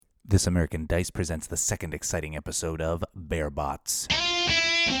This American Dice presents the second exciting episode of BearBots.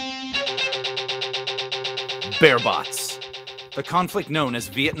 BearBots. The conflict known as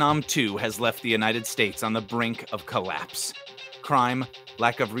Vietnam II has left the United States on the brink of collapse. Crime,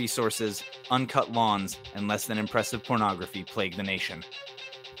 lack of resources, uncut lawns, and less than impressive pornography plague the nation.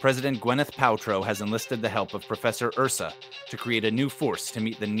 President Gwyneth Paltrow has enlisted the help of Professor Ursa to create a new force to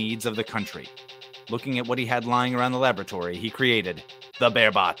meet the needs of the country. Looking at what he had lying around the laboratory, he created the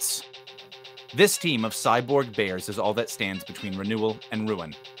BearBots. This team of cyborg bears is all that stands between renewal and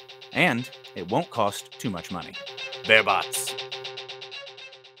ruin. And it won't cost too much money. BearBots.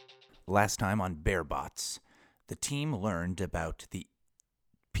 Last time on BearBots, the team learned about the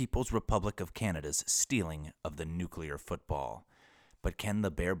People's Republic of Canada's stealing of the nuclear football. But can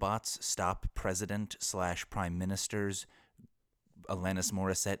the BearBots stop President/Prime Ministers Alanis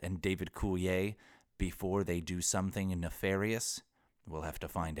Morissette and David Coulier before they do something nefarious? We'll have to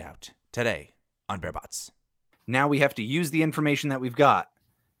find out today on BearBots. Now we have to use the information that we've got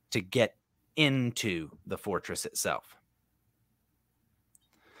to get into the fortress itself.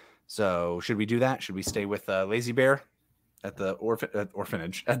 So should we do that? Should we stay with Lazy Bear at the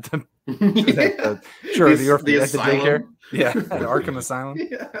orphanage? At the the daycare? Yeah, at Arkham Asylum.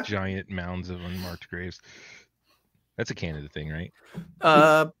 Yeah. Giant mounds of unmarked graves. That's a Canada thing, right?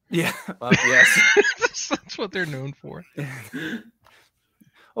 Yeah. Yes. That's what they're known for.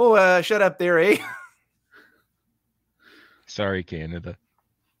 Oh, shut up there, eh? Sorry, Canada.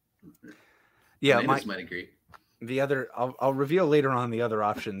 Yeah, Might agree. The other, I'll reveal later on the other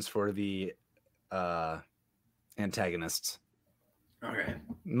options for the antagonists. Okay.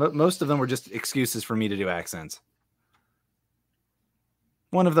 Most of them were just excuses for me to do accents.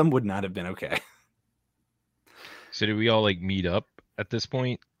 One of them would not have been okay. So do we all meet up at this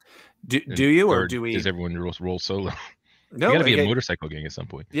point? Do you, or do we? Does everyone roll solo? No, you gotta be a motorcycle gang at some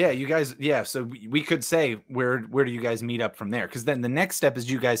point. Yeah, you guys. Yeah, so we could say where do you guys meet up from there? Because then the next step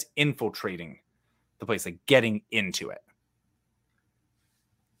is you guys infiltrating the place, like getting into it.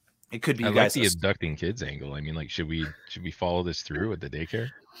 It could be you guys like the abducting kids angle. I mean, should we follow this through at the daycare?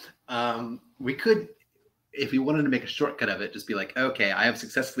 We could, if we wanted to make a shortcut of it, just be like, okay, I have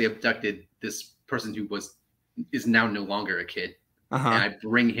successfully abducted this person who is now no longer a kid, and I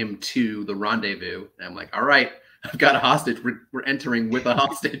bring him to the rendezvous, and I'm like, all right, I've got a hostage. We're entering with a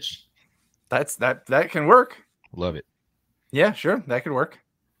hostage. That can work. Love it. Yeah, sure, that could work.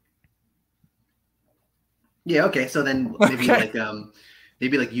 Yeah, okay. So then maybe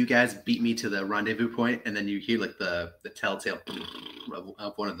maybe you guys beat me to the rendezvous point, and then you hear the telltale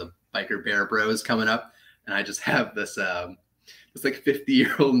of one of the biker bear bros coming up, and I just have this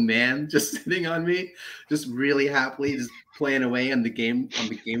 50-year-old man just sitting on me, just really happily just playing away on the Game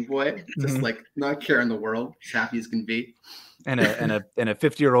Boy, just not caring the world, as happy as can be. And a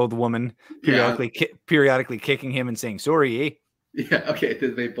 50-year-old woman periodically kicking him and saying sorry, eh? Yeah, okay.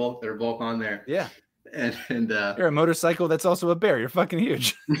 They're both on there. Yeah. And you're a motorcycle that's also a bear. You're fucking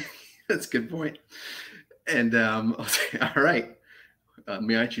huge. That's a good point. And I'll say, all right,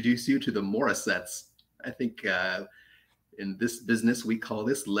 may I introduce you to the Morissettes? I think in this business we call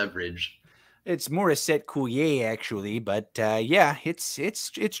this leverage. It's Morissette Coulier, actually, but yeah, it's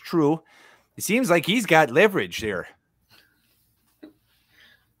true. It seems like he's got leverage there.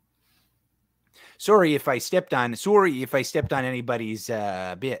 Sorry if I stepped on anybody's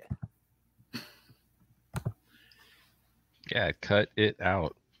bit. Yeah, cut it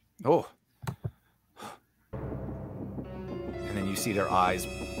out. Oh. And then you see their eyes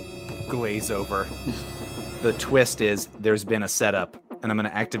glaze over. The twist is there's been a setup, and I'm going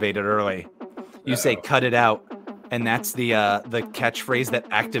to activate it early. You say cut it out, and that's the catchphrase that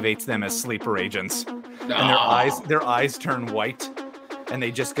activates them as sleeper agents. And their eyes turn white, and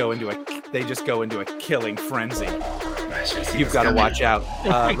they just go into a killing frenzy. You've got to watch out.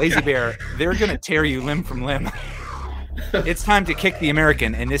 Lazy Bear, they're going to tear you limb from limb. It's time to kick the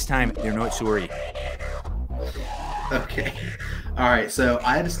American, and this time they're not sorry. Okay. All right. So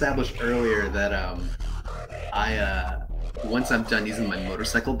I had established earlier that once I'm done using my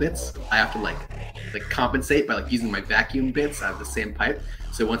motorcycle bits, I have to compensate by using my vacuum bits. I have the same pipe.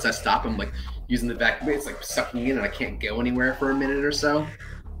 So once I stop, I'm using the vacuum bits, sucking in, and I can't go anywhere for a minute or so.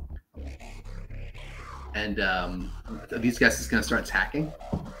 And are these guys just gonna start attacking?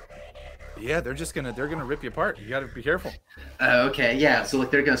 Yeah, they're gonna rip you apart. You gotta be careful. Okay, yeah. So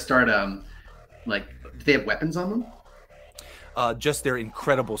they're gonna start do they have weapons on them? Just their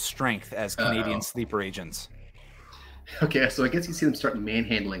incredible strength as Canadian sleeper agents. Okay, so I guess you see them start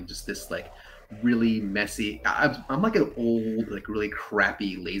manhandling just this really messy. I'm like an old, really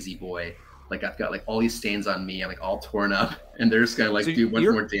crappy lazy boy like I've got like all these stains on me. I'm like all torn up, and they're just gonna like So do much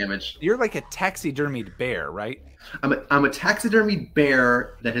more damage. You're like a taxidermied bear, right? I'm a taxidermy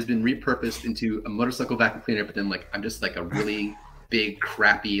bear that has been repurposed into a motorcycle vacuum cleaner, but then like I'm just like a really big,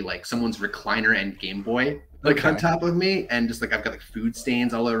 crappy, like someone's recliner and Game Boy like on top of me, and just like I've got like food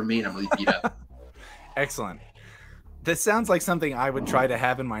stains all over me, and I'm really beat up. Excellent. This sounds like something I would try to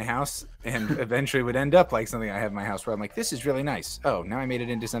have in my house, and eventually would end up like something I have in my house where I'm like, this is really nice. Oh, now I made it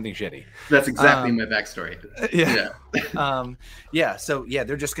into something shitty. That's exactly my backstory. Yeah. So yeah,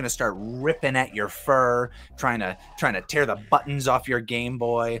 they're just gonna start ripping at your fur, trying to tear the buttons off your Game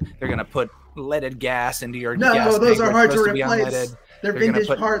Boy. They're gonna put leaded gas into your gas those tank, are hard to supposed be replace. unleaded. They're vintage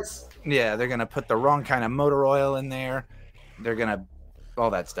parts. Yeah, they're gonna put the wrong kind of motor oil in there. They're gonna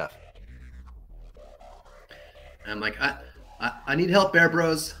all that stuff. I'm like, I need help, Bear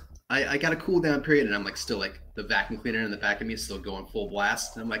Bros. I got a cooldown period, and I'm like still like the vacuum cleaner in the back of me is still going full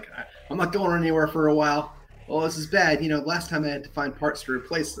blast. And I'm like, I'm not going anywhere for a while. Oh, this is bad. You know, last time I had to find parts to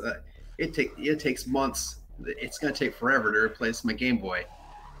replace. It takes months. It's gonna take forever to replace my Game Boy.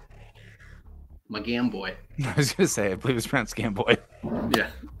 My Game Boy. I was gonna say, I believe it's pronounced Game Boy. Yeah.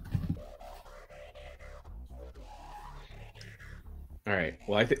 All right.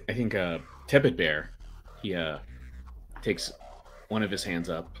 Well, I think Tepid Bear, he takes one of his hands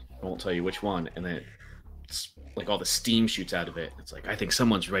up. I won't tell you which one, and then it's like all the steam shoots out of it. It's like, I think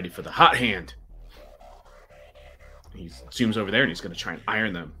someone's ready for the hot hand. He zooms over there, and he's going to try and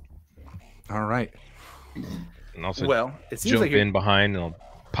iron them. All right. And also, Well, it seems jump like you're... in behind, and I'll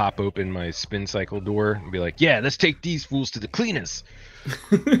pop open my spin cycle door and be like, "Yeah, let's take these fools to the cleaners."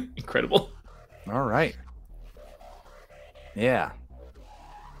 Incredible. All right. Yeah.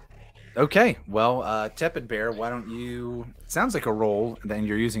 Okay. Well, Tepid Bear, why don't you... It sounds like a roll, then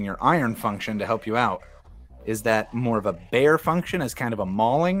you're using your iron function to help you out. Is that more of a bear function as kind of a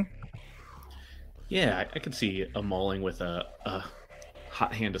mauling? Yeah, I can see a mauling with a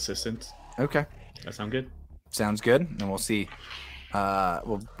hot hand assistant. Okay. That sound good? Sounds good. And we'll see.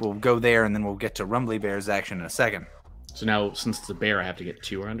 We'll go there, and then we'll get to Rumbly Bear's action in a second. So now, since it's a bear, I have to get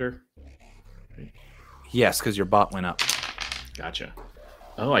 2 or under? Yes, because your bot went up. Gotcha.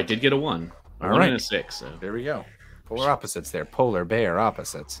 Oh, I did get a 1. A All 1 right. and a 6. So. There we go. Polar opposites there. Polar bear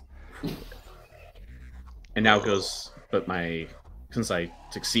opposites. And now it goes, but since I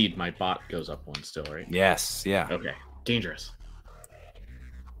succeed, my bot goes up 1 still, right? Yes. Yeah. Okay. Dangerous.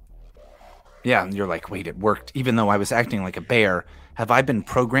 Yeah. And you're like, wait, it worked. Even though I was acting like a bear, have I been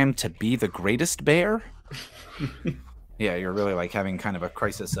programmed to be the greatest bear? Yeah, you're really like having kind of a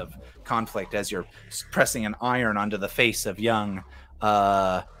crisis of conflict as you're pressing an iron onto the face of young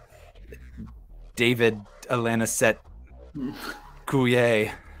David Alanisette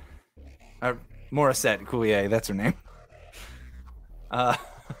Coulier. Morissette Coulier, that's her name.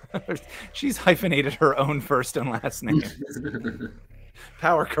 She's hyphenated her own first and last name.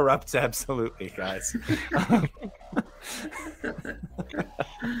 Power corrupts absolutely, guys.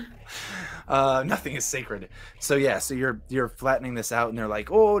 Nothing is sacred. So yeah, so you're flattening this out, and they're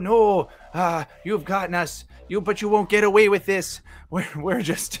like, "Oh no, you've gotten us. But you won't get away with this. We're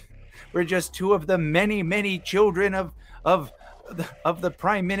just 2 of the many children of the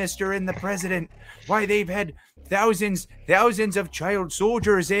prime minister and the president. Why, they've had thousands of child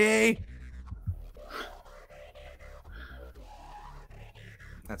soldiers, eh?"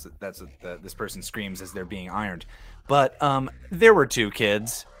 That's this person screams as they're being ironed. But there were 2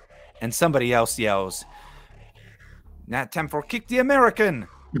 kids, and somebody else yells, "Now time for kick the American!"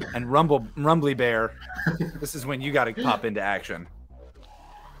 And Rumbly Bear, this is when you got to pop into action.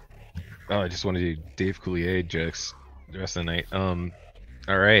 Oh, I just want to do Dave Coulier jokes the rest of the night.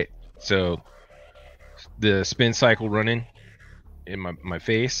 All right. So the spin cycle running in my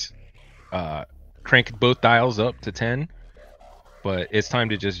face. Crank both dials up to 10. But it's time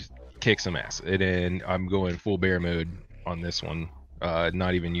to just kick some ass. And then I'm going full bear mode on this one.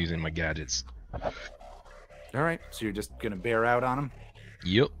 Not even using my gadgets. All right. So you're just going to bear out on him?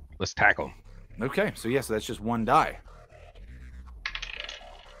 Yep. Let's tackle him. Okay. So, yeah, so that's just 1 die.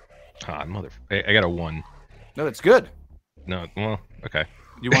 I got a 1. No, that's good. No, well, okay.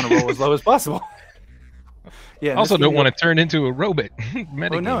 You want to roll as low as possible. Yeah. I also don't want to turn into a robot.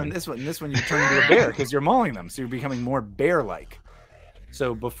 Oh no! In this one you turn into a bear because you're mauling them, so you're becoming more bear-like.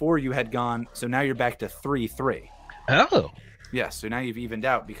 So before you had gone, so now you're back to 3-3. Oh. Yeah. So now you've evened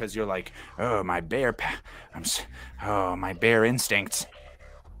out because you're like, oh, my bear, my bear instincts.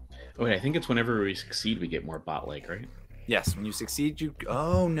 Wait, I think it's whenever we succeed, we get more bot-like, right? Yes. When you succeed, you.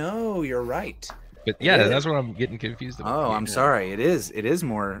 Oh no, you're right. But yeah, that's what I'm getting confused about. Oh, I'm sorry. It is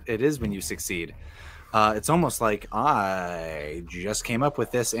more. It is when you succeed. It's almost like I just came up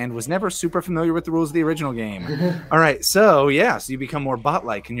with this and was never super familiar with the rules of the original game. All right, so you become more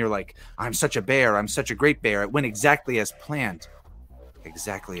bot-like, and you're like, I'm such a bear. I'm such a great bear. It went exactly as planned.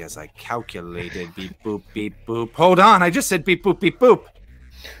 Exactly as I calculated. Beep, boop, beep, boop. Hold on, I just said beep, boop, beep, boop.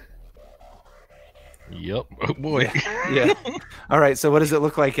 Yep. Oh boy. Yeah. All right. So what does it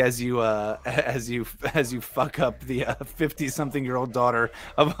look like as you fuck up the 50-something-year-old daughter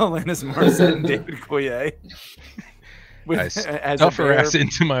of Alanis Morissette and David Coulier? I stuff her ass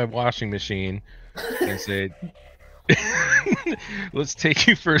into my washing machine and say, "Let's take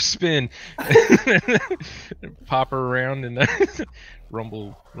you for a spin." Pop her around and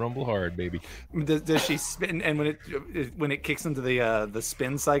rumble hard, baby. Does she spin? And when it kicks into the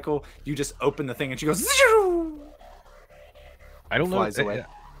spin cycle, you just open the thing and she goes. I don't know. Flies away. I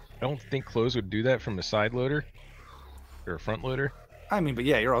don't think clothes would do that from a side loader or a front loader. I mean, but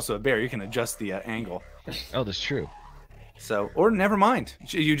yeah, you're also a bear. You can adjust the angle. Oh, that's true. So, or never mind.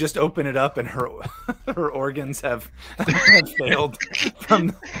 You just open it up, and her organs have failed from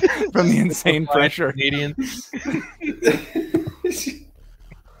the insane pressure. Canadian.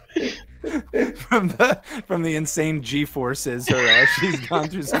 from the insane G forces, she's gone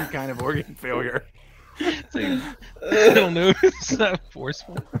through some kind of organ failure. I don't know. It's not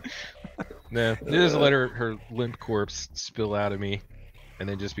forceful. No, just let her limp corpse spill out of me, and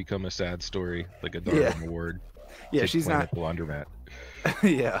then just become a sad story, like a Darwin Award. Yeah, she's not laundromat.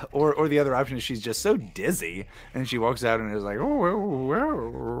 Yeah, or the other option is she's just so dizzy, and she walks out and is like,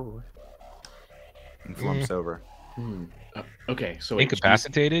 oh, and flumps over. Okay, so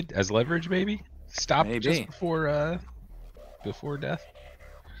incapacitated as leverage, maybe. Stop just before death.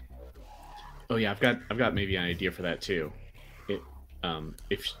 Oh yeah, I've got maybe an idea for that too.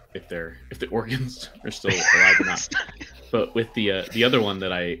 If the organs are still alive or not. But with the other one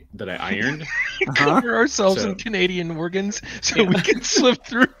that I ironed, cover ourselves in Canadian organs so we can slip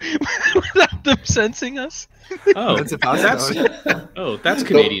through without them sensing us. Oh, that's a possibility. That's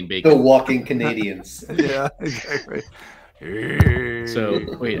Canadian bacon. The walking Canadians. Yeah, exactly.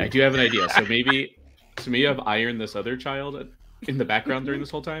 So wait, I do have an idea. So maybe I've ironed this other child in the background during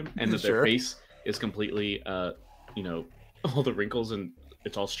this whole time, and that their face is completely, all the wrinkles and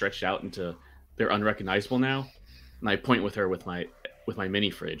it's all stretched out into they're unrecognizable now. And I point with her with my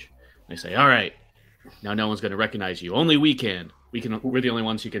mini fridge. And I say, "All right, now no one's going to recognize you. Only we can. We're the only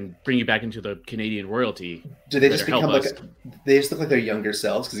ones who can bring you back into the Canadian royalty." Do they just become they just look like their younger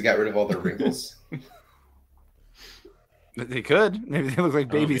selves because they got rid of all their wrinkles? They could. Maybe they look like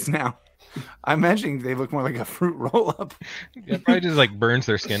babies now. I'm imagining they look more like a fruit roll-up. Yeah, probably just like burns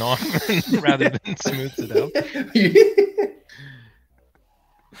their skin off rather than smooths it out.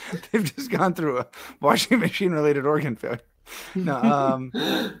 They've just gone through a washing machine-related organ failure. No,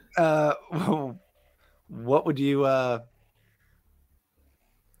 what would you? Are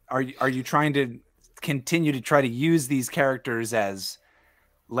you trying to continue to try to use these characters as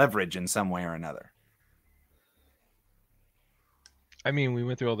leverage in some way or another? I mean, we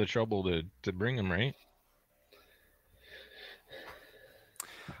went through all the trouble to bring them, right?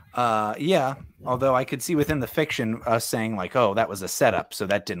 Yeah. Although I could see within the fiction us saying like, "Oh, that was a setup, so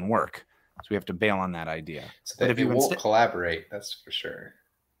that didn't work." So we have to bail on that idea. So that if you won't collaborate, that's for sure.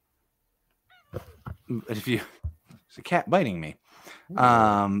 But if it's a cat biting me.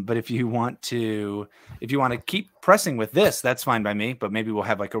 But if you want to keep pressing with this, that's fine by me. But maybe we'll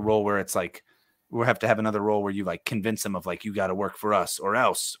have like a role where it's like we'll have to have another role where you like convince them of like you got to work for us or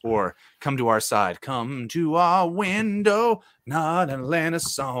else, or come to our side, come to our window, not an Atlanta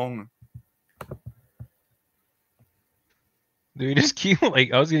song. Do we just keep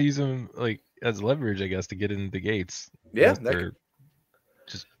like I was gonna use them like as leverage, I guess, to get into the gates. Yeah, they're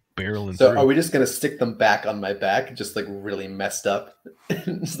just barreling so through. Are we just gonna stick them back on my back, just like really messed up?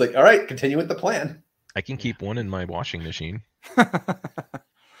 It's like, all right, continue with the plan. I can keep one in my washing machine.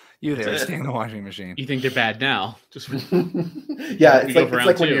 You there, stay in the washing machine. You think they're bad now? Just yeah, it's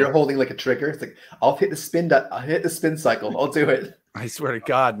like when you're holding like a trigger. It's like I'll hit the spin cycle. I'll do it. I swear to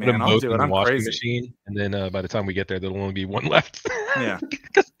God, man, I'll do it. I'm washing crazy. Machine, and then by the time we get there, there'll only be one left. Yeah,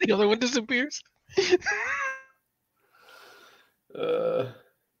 because the other one disappears.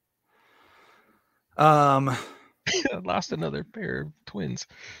 I lost another pair of twins.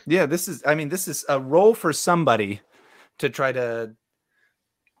 Yeah, this is a role for somebody to try to.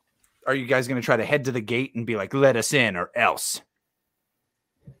 Are you guys going to try to head to the gate and be like, "Let us in," or else?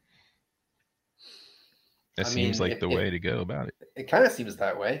 That seems like the way to go about it. It kind of seems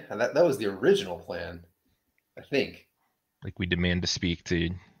that way. That was the original plan, I think. Like we demand to speak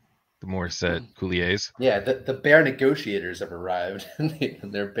to The Morissette Couliers. Yeah, the bear negotiators have arrived, and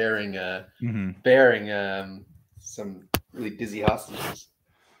they're bearing some really dizzy hostages.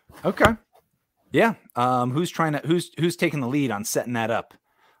 Okay. Yeah. Who's taking the lead on setting that up,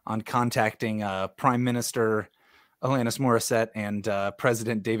 on contacting Prime Minister Alanis Morissette and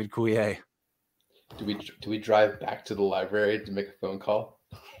President David Coulier? Do we drive back to the library to make a phone call?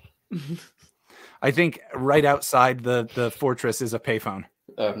 I think right outside the fortress is a payphone.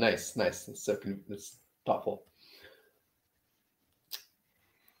 Oh, nice. That's thoughtful.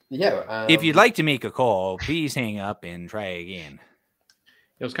 Yeah. If you'd like to make a call, please hang up and try again.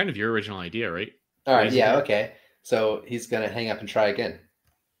 It was kind of your original idea, right? All right. Yeah. Okay. So he's gonna hang up and try again.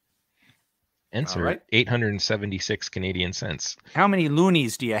 Enter right. 876 Canadian cents. How many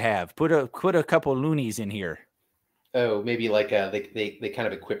loonies do you have? Put a couple loonies in here. Oh, maybe like they kind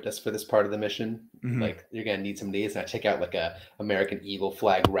of equipped us for this part of the mission. Mhm. Like you're gonna need some of these, and I take out like a American Eagle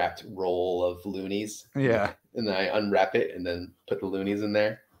flag wrapped roll of loonies. Yeah. And then I unwrap it and then put the loonies in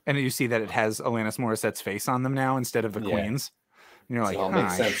there. And you see that it has Alanis Morissette's face on them now instead of the Yeah. Queen's. And you're like, It all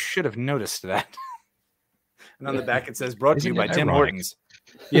makes I sense. should have noticed that. And on the back it says, brought to you Isn't by it Tim ironic? Hortons.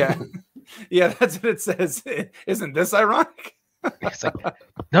 Yeah. Yeah, that's what it says. Isn't this ironic? It's like,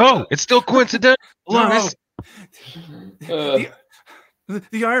 no, it's still coincidental. No. Uh,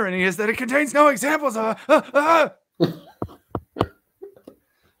 The irony is that it contains no examples of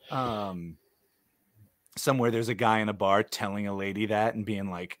somewhere there's a guy in a bar telling a lady that and being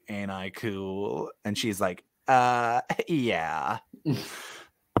like, ain't I cool? And she's like, yeah.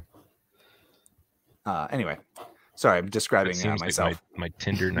 Anyway, sorry, I'm describing It seems myself. like my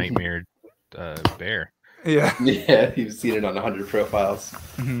Tinder nightmare bear. Yeah. yeah, you've seen it on 100 profiles.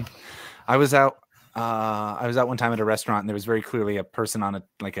 Mhm. I was out one time at a restaurant and there was very clearly a person on a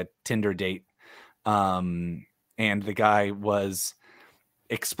Tinder date. And the guy was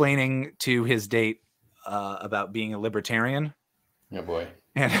explaining to his date about being a libertarian. Oh boy.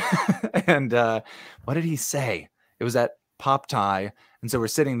 And what did he say? It was at Pop Tie. And so we're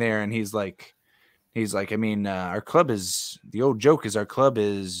sitting there and he's like, I mean, our club is, the old joke is our club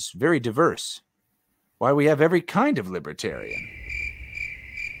is very diverse. Why we have every kind of libertarian.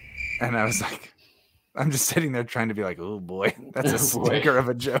 And I was like, I'm just sitting there trying to be like, oh boy, that's a Oh, boy. stinker of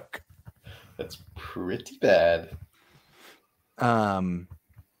a joke. That's pretty bad. All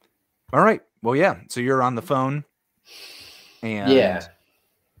right. Well, yeah. So you're on the phone and Yeah.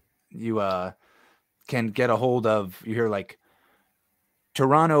 you can get a hold of, you hear like,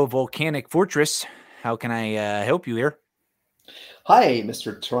 Toronto Volcanic Fortress. How can I help you here? Hi,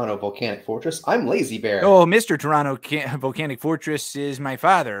 Mr. Toronto Volcanic Fortress. I'm Lazy Bear. Oh, Mr. Toronto Volcanic Fortress is my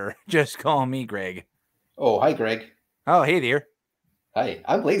father. Just call me Greg. Oh, hi, Greg. Oh, hey there. Hi,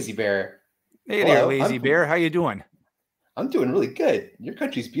 I'm Lazy Bear. Hey there, Hello, Lazy I'm- Bear. How you doing? I'm doing really good. Your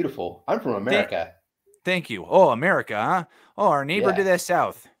country's beautiful. I'm from America. Thank you. Oh, America, huh? Oh, our neighbor Yeah. to the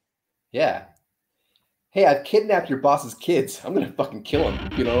south. Yeah. Hey, I've kidnapped your boss's kids. I'm gonna fucking kill him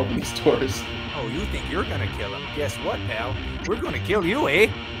if you don't open these doors. Oh, you think you're gonna kill him? Guess what, pal? We're gonna kill you, eh?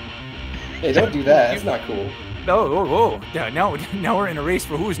 Hey, don't do that. That's not cool. Oh. Now we're in a race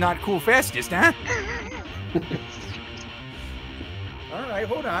for who's not cool fastest, huh? All right,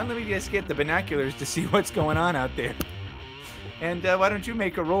 hold on. Let me just get the binoculars to see what's going on out there. And why don't you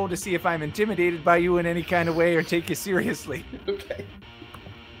make a roll to see if I'm intimidated by you in any kind of way or take you seriously? Okay.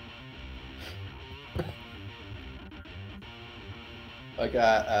 I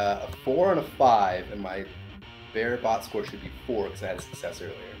got a 4 and a 5, and my bear bot score should be 4 because I had a success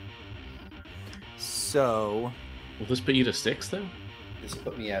earlier. So, Will this put you to 6 though? This will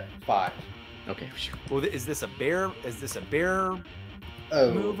put me at 5. Okay. Phew. well, is this a bear? Is this a bear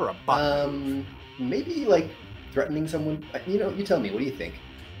Oh, move or a bot move? maybe like threatening someone. You know, you tell me. What do you think?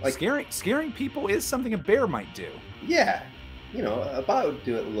 Like, Scaring people is something a bear might do. yeah, you know, a bot would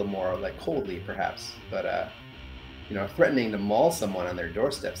do it a little more like coldly, perhaps. But you know, threatening to maul someone on their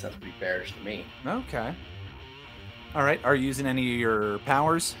doorstep sounds pretty bearish to me. Okay. All right. Are you using any of your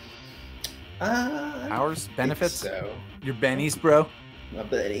powers? I Powers? think Benefits? So, Your bennies, bro? my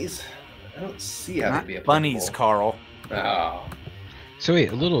buddies. I don't see how Not they'd be applicable. bunnies, Carl. Oh, So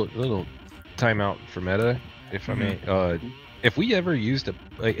wait, a little timeout for meta, if I may. If we ever used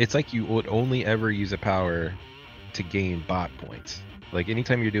it's like you would only ever use a power to gain bot points. Like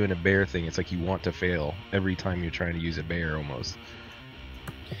anytime you're doing a bear thing, it's like you want to fail every time you're trying to use a bear almost.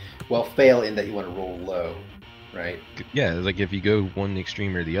 well, fail in that you want to roll low, right? Yeah, like if you go one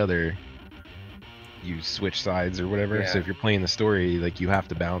extreme or the other, you switch sides or whatever. So Yeah. if you're playing the story, like you have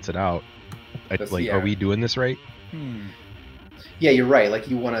to balance it out. That's- Like, yeah. are we doing this right? Yeah, you're right. Like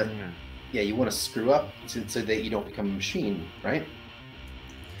you want to, Yeah. yeah, you want to screw up so that you don't become a machine, right?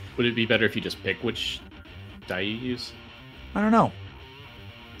 Would it be better if you just pick which die you use? I don't know.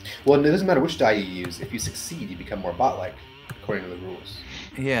 Well, it doesn't matter which die you use. If you succeed, you become more bot-like, according to the rules.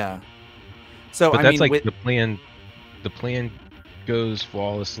 Yeah. So But I that's mean, like the plan. The plan goes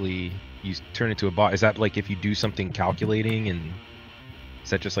flawlessly. You turn into a bot. Is that like if you do something calculating, and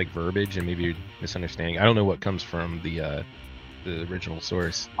is that just like verbiage and maybe you're misunderstanding? I don't know what comes from the original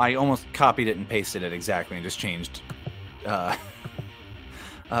source. I almost copied it and pasted it exactly and just changed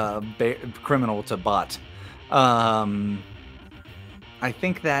criminal to bot. I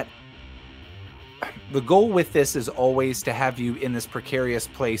think that the goal with this is always to have you in this precarious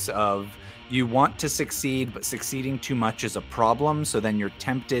place of you want to succeed, but succeeding too much is a problem. So then you're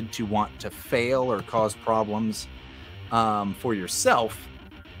tempted to want to fail or cause problems for yourself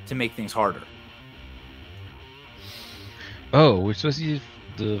to make things harder. Oh, we're supposed to use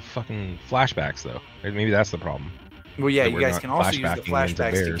the fucking flashbacks though. Or maybe that's the problem. Well, yeah, That you we're guys not can also use the flashbacking into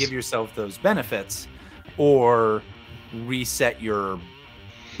flashbacks to bears. give yourself those benefits or reset your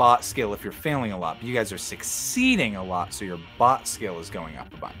bot skill if you're failing a lot. But you guys are succeeding a lot, so your bot skill is going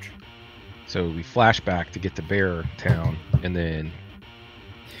up a bunch. So we flash back to get to Bear Town, and then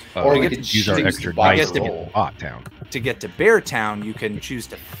Or we get could use our choose extra the bot dice to roll. get to Bot Town. To get to Bear Town, you can choose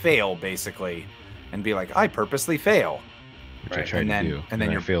to fail, basically, and be like, I purposely fail. Which I Right. tried And then, to do, and then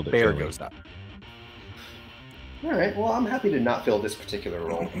I your failed at bear failing. goes up. All right. Well, I'm happy to not fill this particular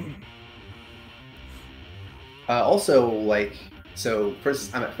role. Also, like, so for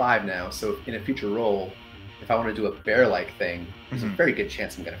instance, I'm at 5 now. So in a future role, if I want to do a bear-like thing, there's a Mhm. very good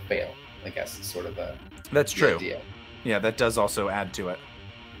chance I'm going to fail. I guess is sort of That's the true. idea. Yeah, that does also add to it.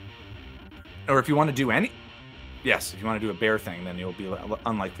 Or if you want to do if you want to do a bear thing, then you'll be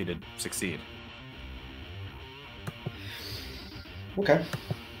unlikely to succeed. Okay.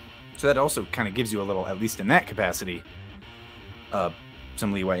 So that also kind of gives you a little, at least in that capacity,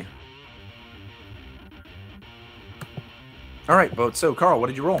 some leeway. All right, Boat. So, Carl, what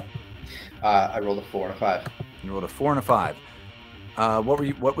did you roll? I rolled a 4 and a 5. You rolled a 4 and a 5.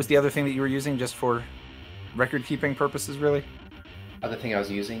 What was the other thing that you were using just for record-keeping purposes, really? Other thing I was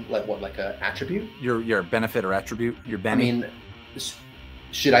using, like a attribute? Your benefit or attribute? Your I Benny? mean,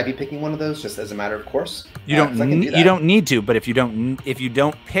 should I be picking one of those just as a matter of course? You don't 'Cause I can do you that. don't need to, but if you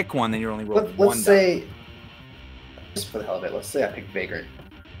don't pick one, then you're only rolling one Let's die. say, just for the hell of it, let's say I pick Vagrant.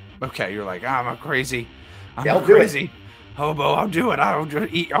 Okay, you're like, I'm a crazy Yeah, I'll do it. crazy hobo. I'll do it. I'll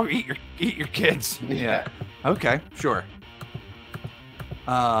eat your kids. Yeah. Okay, sure.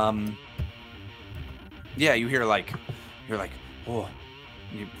 Yeah, you're like, oh,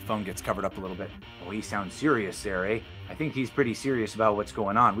 your phone gets covered up a little bit. Oh, he sounds serious there, eh? I think he's pretty serious about what's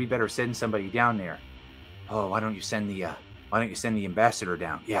going on. We better send somebody down there. Oh, why don't you send the ambassador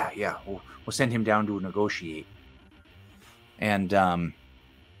down? Yeah, we'll send him down to negotiate. And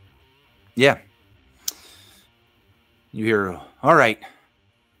yeah, you hear, all right,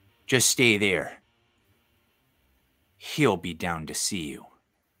 just stay there. He'll be down to see you.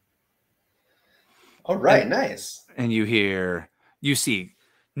 All right, nice. And you see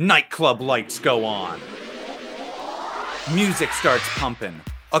nightclub lights go on. Music starts pumping.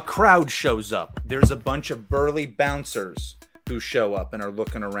 A crowd shows up. There's a bunch of burly bouncers who show up and are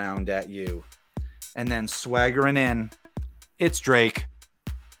looking around at you. And then swaggering in, it's Drake.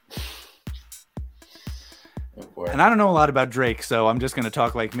 Oh, boy. And I don't know a lot about Drake, so I'm just going to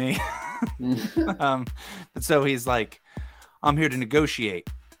talk like me. But so he's like, I'm here to negotiate.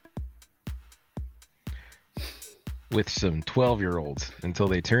 With some 12-year-olds until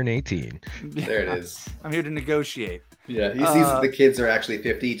they turn 18. There it is. I'm here to negotiate. Yeah, he sees that the kids are actually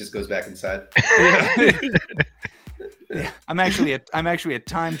 50. He just goes back inside. Yeah, I'm actually a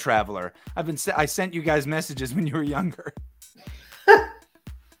time traveler. I sent you guys messages when you were younger.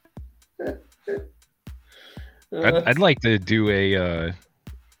 I'd like to do a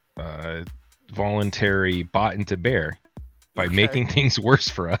voluntary bot into bear by Okay. making things worse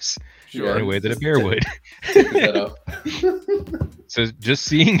for us Sure. in a way that a bear would. Take that off. So just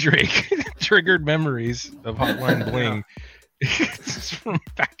seeing Drake triggered memories of Hotline Bling from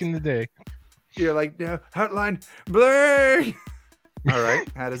back in the day. You're like, no, Hotline Bling. All right,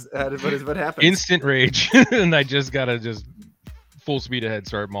 what happens? Instant rage, and I just gotta full speed ahead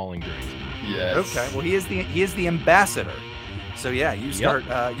start mauling Drake. Yes. Okay, well he is the ambassador. So yeah, you start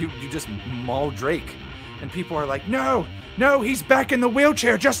you just maul Drake, and people are like, no, he's back in the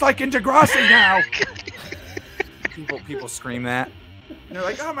wheelchair just like in Degrassi now. people scream that. And they're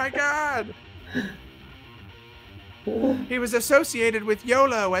like, oh my god. He was associated with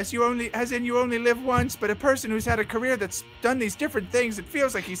YOLO, as you only live once, but a person who's had a career that's done these different things, it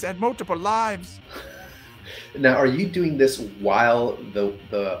feels like he's had multiple lives. Now, are you doing this while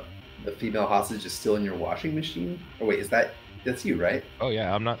the female hostage is still in your washing machine? Or wait, that's you, right? Oh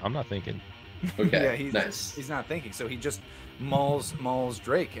yeah, I'm not thinking. Okay, yeah, nice. He's not thinking, so he just mauls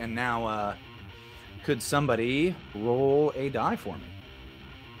Drake, and now could somebody roll a die for me?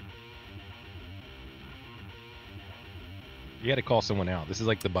 You got to call someone out. This is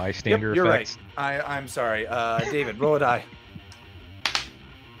like the bystander You're effect. right. I'm sorry. David, roll a die.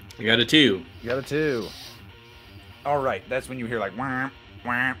 You got a 2. You got a 2. All right, that's when you hear like wah,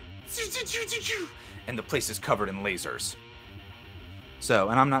 wah, and the place is covered in lasers. So,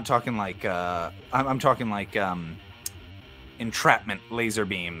 and I'm not talking like I'm talking like entrapment laser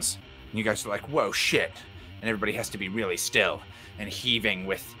beams. And you guys are like, whoa, shit, and everybody has to be really still and heaving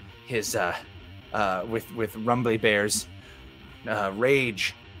with his with Rumbly Bear's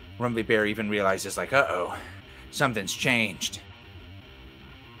rage. Rumbly Bear even realizes like, uh-oh, something's changed.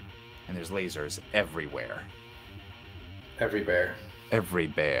 And there's lasers everywhere. Every bear. Every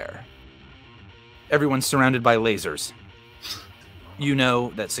bear. Everyone's surrounded by lasers. You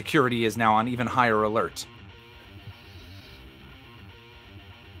know that security is now on even higher alert.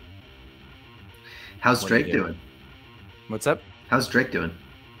 How's What Drake do you do? doing? What's up? How's Drake doing?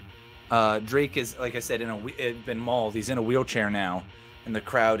 Drake is, like I said, been mauled. He's in a wheelchair now, and the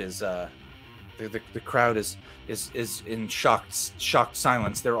crowd is the crowd is in shocked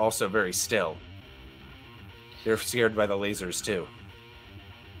silence. They're also very still. They're scared by the lasers too.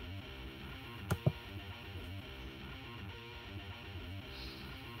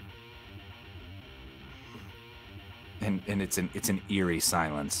 And it's an eerie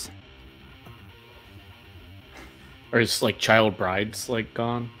silence. Or is like child brides like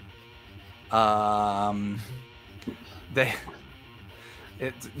gone?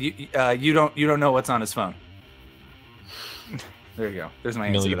 You don't know what's on his phone. There you go. There's my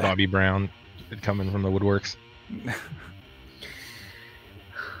answer Millie to that. Bobby Brown coming from the woodworks.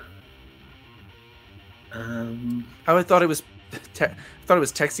 I thought it was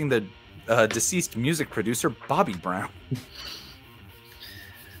texting the deceased music producer Bobby Brown.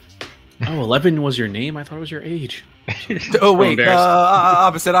 Oh, 11 was your name? I thought it was your age. Oh wait,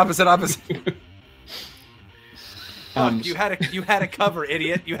 embarrassed. opposite. Um, You had a cover,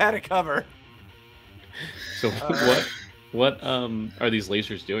 idiot. You had a cover. So what are these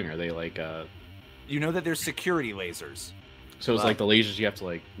lasers doing? Are they like You know that there's security lasers. so it's like the lasers you have to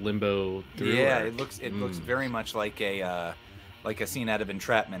like limbo through? Yeah, or- it looks very much like a scene out of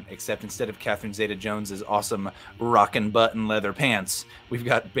Entrapment, except instead of Catherine Zeta-Jones's awesome rockin' button leather pants, we've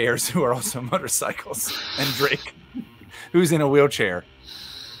got bears who are also motorcycles, and Drake, who's in a wheelchair,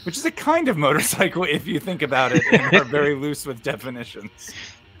 which is a kind of motorcycle if you think about it, and are very loose with definitions.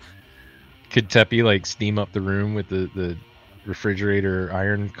 Could Teppy like steam up the room with the refrigerator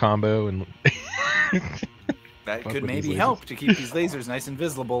iron combo and That Fuck could with these maybe lasers. help to keep these lasers nice and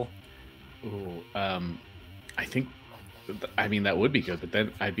visible. Ooh, I think I mean that would be good, but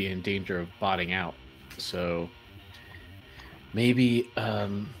then I'd be in danger of botting out. So maybe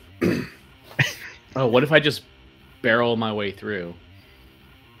oh, what if I just barrel my way through?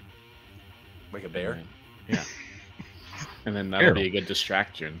 Like a bear? Yeah. And then that'll be a good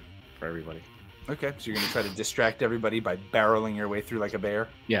distraction for everybody. Okay, so you're going to try to distract everybody by barreling your way through like a bear?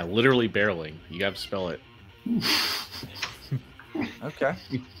 Yeah, literally barreling. You gotta spell it. Okay.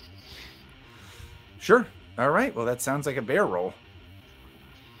 Sure. All right. Well, that sounds like a bear roll.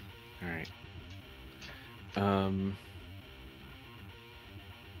 All right.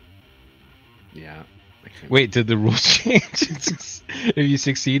 Yeah. I can't- wait, did the rules change? If you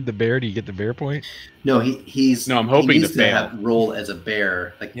succeed the bear, do you get the bear point? No, he's No, I'm hoping he needs to fail. have roll as a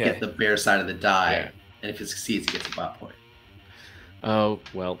bear, like Yeah. get the bear side of the die, Yeah. and if it succeeds, he gets a bot point. Oh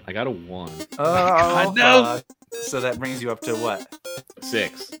well, I got a 1. Oh, no. So that brings you up to what?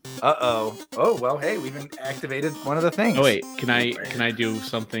 6. Uh-oh. Oh, well, hey, we've activated one of the things. Oh wait, can I do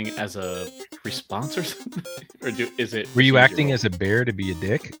something as a response or something? Or is it? Were you procedural? acting as a bear to be a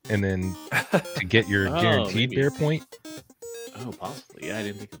dick, and then to get your Oh, guaranteed maybe. bear point? Oh, possibly. Yeah, I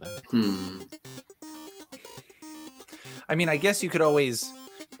didn't think of that. I mean, I guess you could always...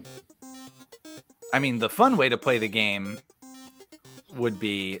 I mean, the fun way to play the game would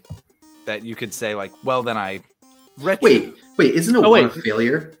be that you could say, like, well, then I... Wait, isn't a Oh, one wait. a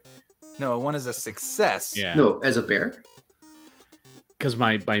failure? No, one is a success. Yeah. No, as a bear? Because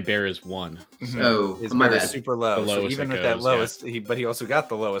my bear is 1. Mhm. Oh, His my bear is bad. super low. The So lowest even it with that goes, lowest, but he also got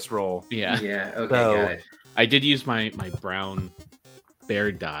the lowest roll. Yeah. Yeah, okay, So- got it. I did use my brown bear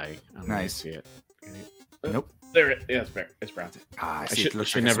die. I don't know if you Nice. See it? Nope. There it. Yeah, it's bear. It's brown. Ah, I see. should- It looks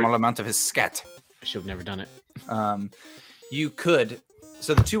should like a never- small amount of his scat. I should have never done it. You could.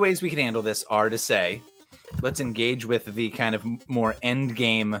 So the two ways we could handle this are to say, let's engage with the kind of more end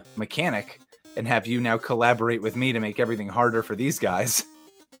game mechanic and have you now collaborate with me to make everything harder for these guys.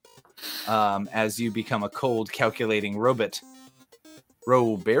 As you become a cold, calculating robot.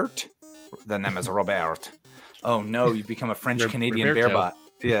 Robert? The name is Robert. Oh no, you become a French-Canadian bearbot.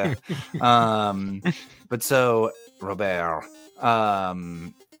 Yeah. But so, Robert. So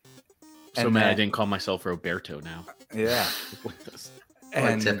and mad I didn't call myself Roberto now. Yeah.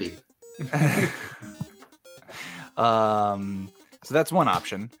 Like Tippy. So that's one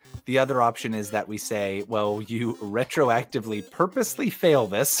option. The other option is that we say, well, you retroactively purposely fail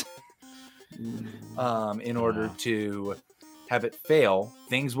this in order to have it fail.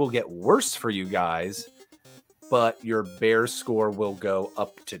 Things will get worse for you guys, but your bear score will go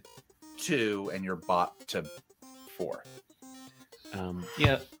up to 2 and your bot to 4.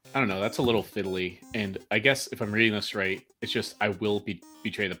 Yeah, I don't know. That's a little fiddly. And I guess if I'm reading this right, it's just I will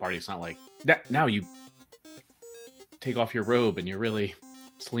betray the party. It's not like that. Now you take off your robe and you're really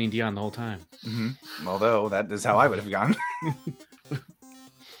Celine Dion the whole time. Mm-hmm. Although that is how I would have gone.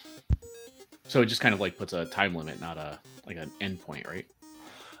 So it just kind of like puts a time limit, not a like an end point, right?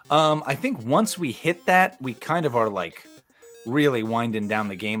 I think once we hit that, we kind of are like really winding down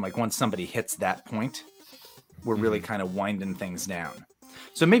the game. Like once somebody hits that point, we're really kind of winding things down.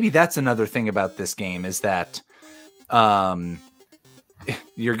 So maybe that's another thing about this game is that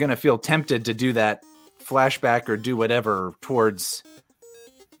you're going to feel tempted to do that flashback or do whatever towards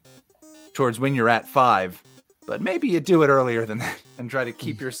when you're at 5, but maybe you do it earlier than that and try to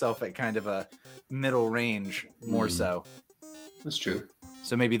keep yourself at kind of a middle range more so. That's true.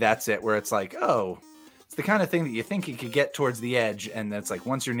 So maybe that's it, where it's like, oh, it's the kind of thing that you think you could get towards the edge, and that's like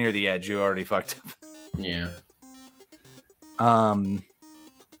once you're near the edge, you already fucked up. Yeah. Well,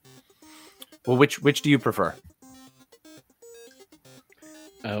 which do you prefer?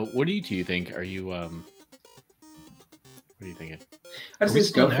 What do you think? Are you what are you thinking? I just need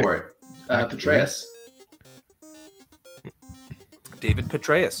to go for it. Petraeus. David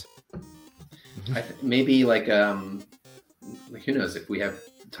Petraeus. Maybe like who knows, if we have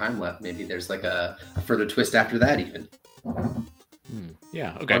time left, maybe there's like a further twist after that even.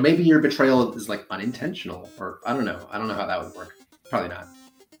 Yeah, okay. Or maybe your betrayal is like unintentional, or I don't know how that would work. Probably not,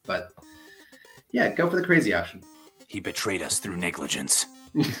 but yeah, go for the crazy option. He betrayed us through negligence.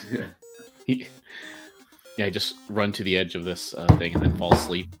 Yeah, just run to the edge of this thing and then fall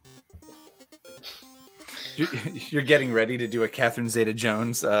asleep. You're getting ready to do a Catherine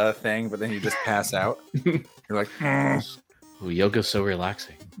Zeta-Jones thing, but then you just pass out. You're like, Ooh, yoga's so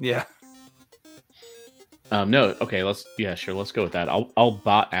relaxing. Yeah. No, okay, let's go with that. I'll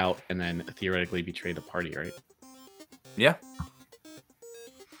bot out and then theoretically betray the party, right? Yeah.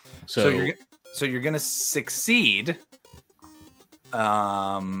 So you're gonna succeed.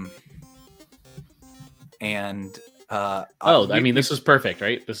 This is perfect,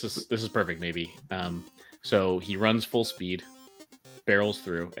 right? This is perfect, maybe. So he runs full speed, barrels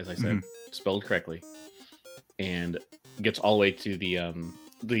through, as I said, spelled correctly, and gets all the way to the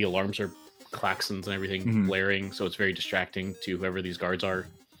alarms are klaxons and everything blaring, so it's very distracting to whoever these guards are,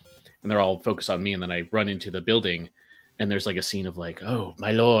 and they're all focused on me. And then I run into the building, and there's like a scene of like, oh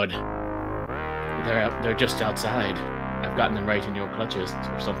my lord, they're just outside. I've gotten them right in your clutches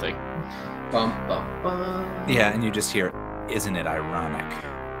or something. Bum, bum, bum. Yeah, and you just hear, isn't it ironic?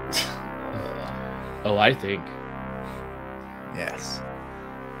 Oh, I think. Yes.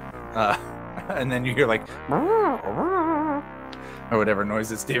 And then you hear like, or whatever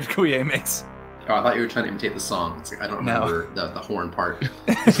noises David Coulier makes. Oh, I thought you were trying to imitate the song. It's like, I don't remember the horn part.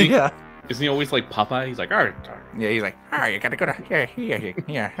 Yeah. Isn't he always like Popeye? He's like, all right. Yeah, he's like, all right, you gotta go to here. Yeah, he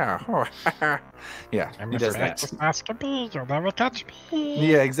does that. Master B, you'll never touch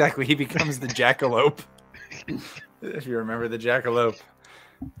me. Yeah, exactly. He becomes the jackalope. If you remember the jackalope.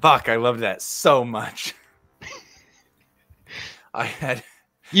 Fuck, I loved that so much. I had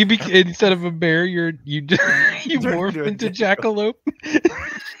Instead of a bear, you morph into jackalope.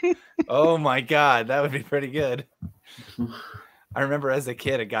 Oh my god, that would be pretty good. I remember as a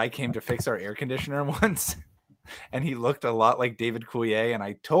kid, a guy came to fix our air conditioner once, and he looked a lot like David Coulier, and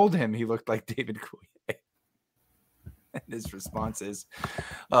I told him he looked like David Coulier. And his response is,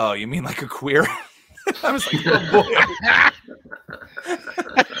 "Oh, you mean like a queer?" I was like, "Oh boy."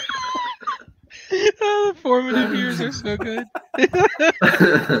 Oh, the formative years are so good.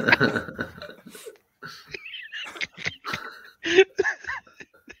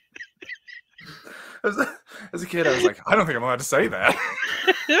 As a kid, I was like, I don't think I'm allowed to say that.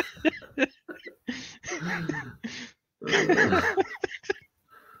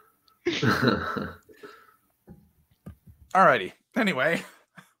 Alrighty. Anyway,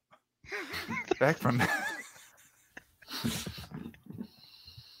 back from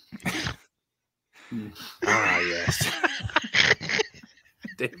Yes.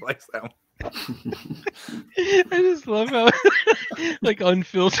 Dave likes that one. I just love how like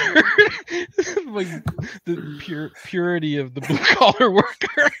unfiltered, like the purity of the blue collar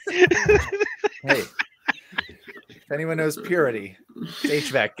worker. Hey, if anyone knows purity,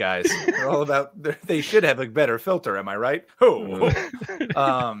 it's HVAC guys. They're all about. They should have a better filter. Am I right? Oh.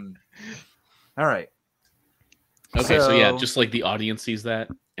 All right. Okay, so yeah, just like the audience sees that,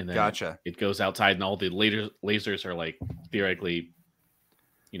 and then Gotcha. it goes outside, and all the lasers are like theoretically,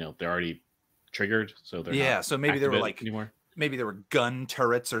 they're already triggered, so they're not So maybe there were activated anymore. Maybe there were gun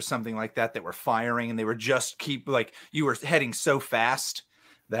turrets or something like that were firing, and they were just you were heading so fast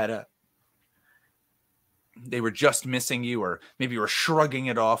that they were just missing you, or maybe you were shrugging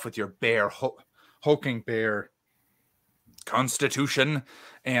it off with your hulking bear constitution,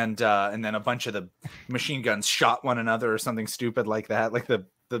 and then a bunch of the machine guns shot one another or something stupid like that, like the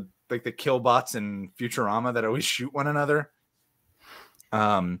killbots in Futurama that always shoot one another.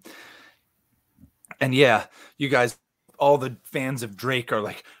 And yeah, you guys, all the fans of Drake are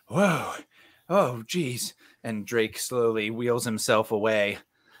like, whoa, oh geez. And Drake slowly wheels himself away,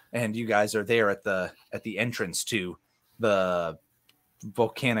 and you guys are there at the entrance to the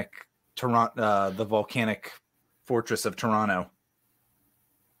volcanic fortress of Toronto.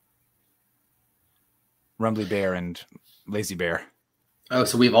 Rumbly Bear and Lazy Bear. Oh,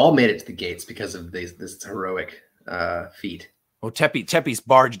 so we've all made it to the gates because of this heroic feat. Well, Tepe's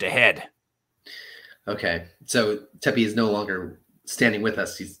barged ahead. Okay, so Tepe is no longer standing with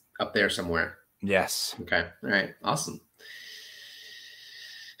us. He's up there somewhere. Yes. Okay. All right. Awesome.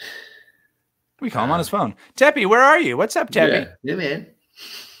 We call him on his phone. Tepe, where are you? What's up, Tepe? Yeah, man.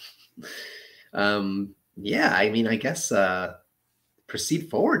 Yeah, I mean, I guess proceed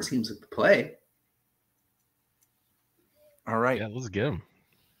forward seems like the play. All right. Yeah, let's get him.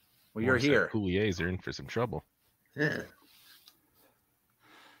 Well, you're here. Couliers are in for some trouble. Yeah.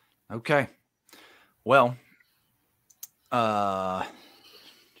 Okay. Well,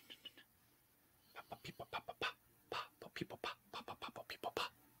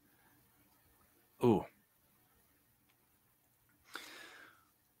 ooh.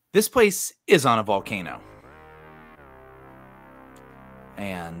 This place is on a volcano.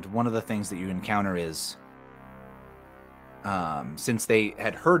 And one of the things that you encounter is, since they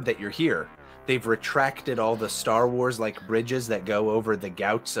had heard that you're here, they've retracted all the Star Wars-like bridges that go over the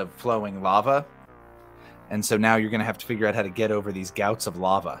gouts of flowing lava. And so now you're going to have to figure out how to get over these gouts of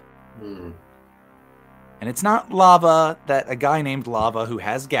lava. Hmm. And it's not lava that a guy named Lava who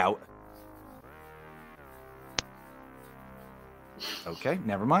has gout. Okay,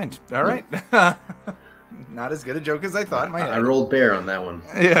 never mind. All right. Not as good a joke as I thought in my head. I rolled bear on that one.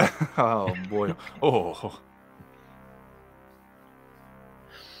 Yeah. Oh, boy. Oh.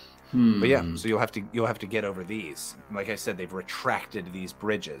 But yeah, so you'll have to get over these. Like I said, they've retracted these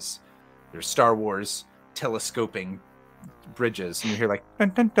bridges. They're Star Wars telescoping bridges, and you hear like dun,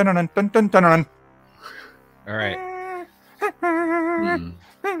 dun, dun, dun, dun, dun, dun, dun. All right. Hmm.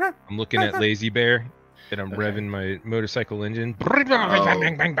 I'm looking at Lazy Bear, and I'm revving my motorcycle engine. Bang,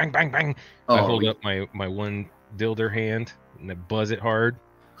 bang, bang, bang, bang, bang. I hold up my one dilder hand, and I buzz it hard.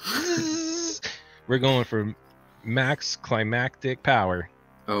 We're going for max climactic power.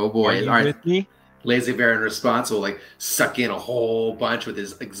 Oh boy! Are you All right. with me? Lazy Bear in response will like suck in a whole bunch with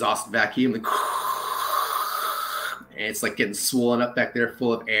his exhaust vacuum, and it's like getting swollen up back there,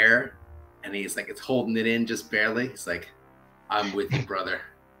 full of air, and he's like, it's holding it in just barely. He's like, "I'm with you, brother."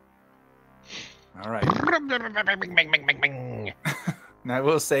 All right. Now I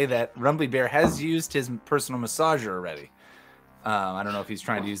will say that Rumbly Bear has used his personal massager already. I don't know if he's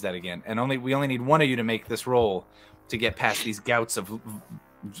trying to use that again. And we only need one of you to make this roll to get past these gouts of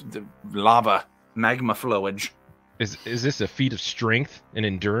the lava magma flowage. Is this a feat of strength and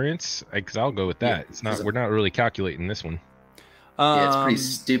endurance? Because I'll go with that. Yeah, it's not. We're not really calculating this one. Yeah, it's pretty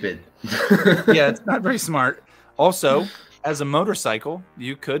stupid. Yeah, it's not very smart. Also, as a motorcycle,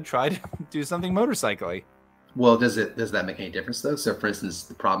 you could try to do something motorcycly. Well, does that make any difference though? So, for instance,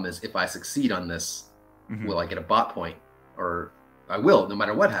 the problem is if I succeed on this, will I get a bot point? Or I will, no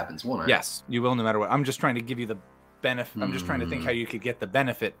matter what happens, won't I? Yes, you will, no matter what. I'm just trying to give you the benefit. I'm just trying to think how you could get the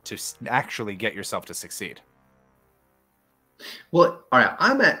benefit to actually get yourself to succeed. Well, all right.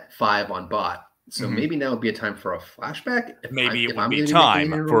 I'm at 5 on bot, so maybe now would be a time for a flashback. Maybe it would be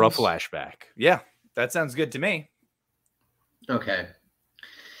time for a flashback. Yeah, that sounds good to me. Okay.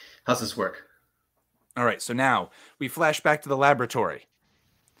 How's this work? All right, so now we flash back to the laboratory.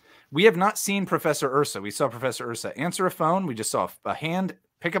 We have not seen Professor Ursa. We saw Professor Ursa answer a phone. We just saw a hand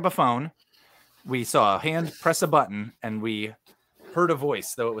pick up a phone, we saw a hand press a button, and we heard a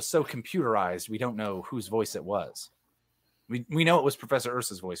voice, though it was so computerized, we don't know whose voice it was. We know it was Professor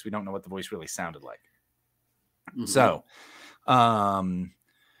Ursa's voice. We don't know what the voice really sounded like. Mm-hmm. So,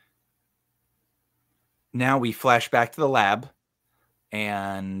 now we flash back to the lab,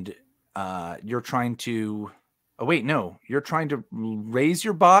 and you're trying to. Oh wait, no, you're trying to raise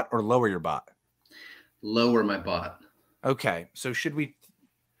your bot or lower your bot. Lower my bot. Okay, so should we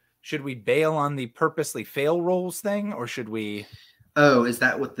bail on the purposely fail rolls thing, or should we? Oh, is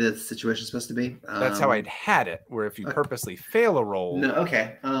that what the situation is supposed to be? That's how I'd had it, where if you purposely fail a roll, no,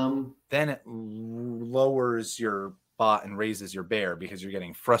 okay, then it lowers your bot and raises your bear because you're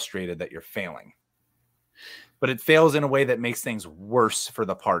getting frustrated that you're failing. But it fails in a way that makes things worse for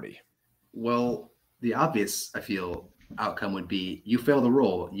the party. Well, the obvious, I feel, outcome would be you fail the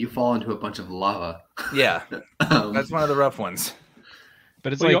roll, you fall into a bunch of lava. Yeah, that's one of the rough ones.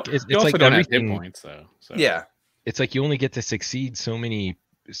 But it's well, like it's also like don't everything. have hit points though. So. Yeah, it's like you only get to succeed so many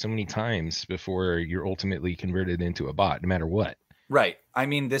times before you're ultimately converted into a bot, no matter what. Right. I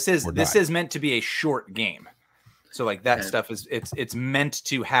mean, this is meant to be a short game, so like that stuff is it's meant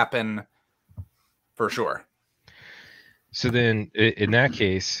to happen for sure. So then, in that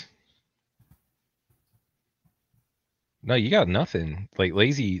case, no, you got nothing. Like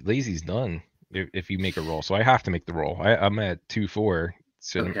lazy's done if you make a roll. So I have to make the roll. I'm at 2-4.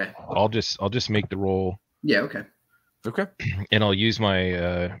 So okay. I'll just make the roll. Yeah. Okay. Okay. And I'll use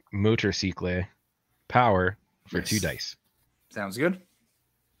my motorcycle power for Nice. 2 dice. Sounds good.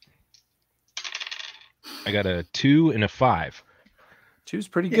 I got a 2 and a 5. 2's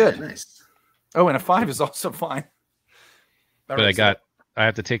pretty Yeah, good. Nice. Oh, and a 5 is also fine. All But right, I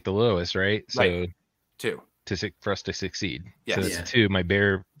have to take the lowest, right? So Right. 2. for us to succeed. Yes. So it's Yeah. 2. My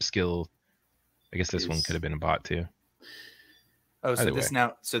bear skill. I guess this one Is- could have been a bot too. Oh, so Either this way.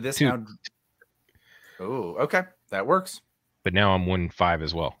 now. So this 2. now. Oh, okay, that works. But now I'm 1-5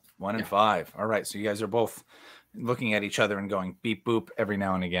 as well. 1 and 5. All right, so you guys are both looking at each other and going beep boop every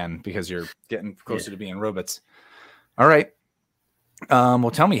now and again because you're getting closer to being robots. All right. Well,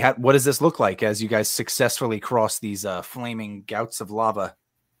 tell me, what does this look like as you guys successfully cross these flaming gouts of lava?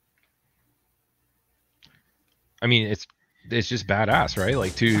 I mean, it's just badass, right?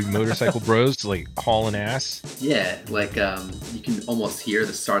 Like 2 motorcycle bros like hauling ass. Yeah, like you can almost hear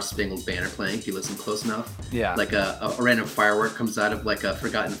the Star Spangled Banner playing if you listen close enough. Yeah. Like a random firework comes out of like a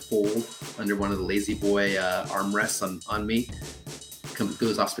forgotten fold under one of the Lazy Boy armrests on me.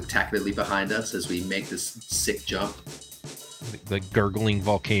 Goes off spectacularly behind us as we make this sick jump. The gurgling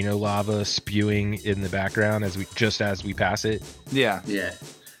volcano lava spewing in the background as we pass it. Yeah. Yeah.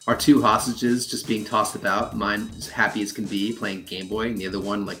 Our 2 hostages just being tossed about. Mine as happy as can be playing Game Boy, and the other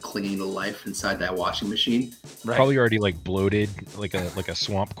one like clinging to life inside that washing machine. Right. Probably already like bloated, like a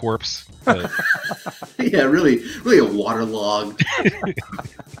swamp corpse. But Yeah, really a waterlogged.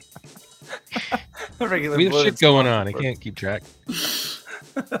 Regular we have bloated shit going swamp on. I corpse. can't keep track.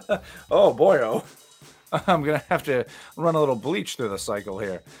 Oh boy, oh. I'm gonna have to run a little bleach through the cycle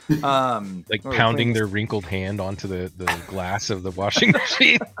here. Like really pounding clean their wrinkled hand onto the glass of the washing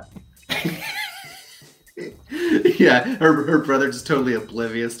machine. Yeah, her brother just totally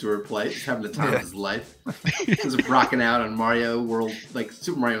oblivious to her plight, just having the time of his life. Just rocking out on Mario World, like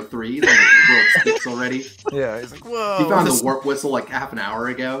Super Mario 3, like World 6 already. Yeah, he's like, whoa. He found the warp whistle like half an hour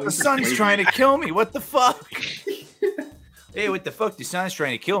ago. The sun's trying to kill me. What the fuck? Hey, what the fuck? The sun's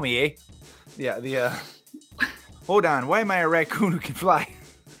trying to kill me, eh? Yeah, hold on. Why am I a raccoon who can fly?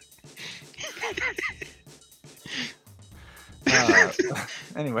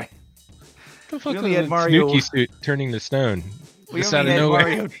 Anyway, The fuck We only was had a Mario- Tanuki suit turning to stone. we Just only out had of nowhere.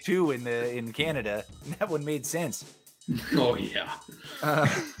 Mario 2 in Canada. That one made sense. Oh yeah. Uh,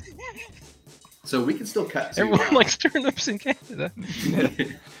 So we can still cut to. Everyone likes turnips in Canada.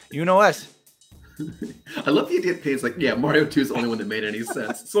 you know us. I love the idea. It's like, yeah, Mario 2 is the only one that made any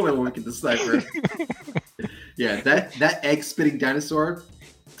sense. It's the only one we can decipher. Yeah, that egg spitting dinosaur,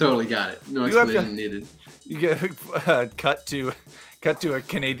 totally got it. No You have explanation needed. You get cut to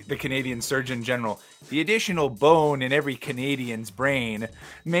the Canadian Surgeon General. The additional bone in every Canadian's brain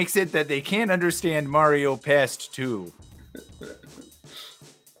makes it that they can't understand Mario Past 2.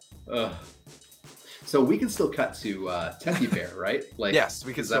 So we can still cut to Teddy Bear, right? Like, Yes,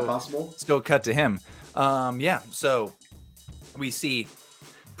 we can Is that still- possible? Still cut to him. Yeah, so we see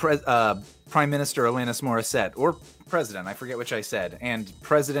Prime Minister Alanis Morissette, or President, I forget which I said, and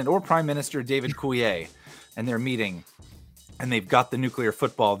President or Prime Minister David Coulier, and they're meeting, and they've got the nuclear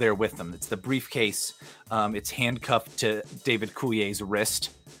football there with them. It's the briefcase. It's handcuffed to David Coulier's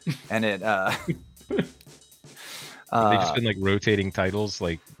wrist, and it. They've just been like rotating titles,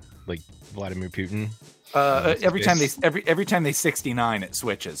 like Vladimir Putin. Every time they 69, it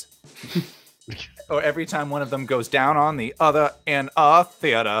switches. Or every time one of them goes down on the other in a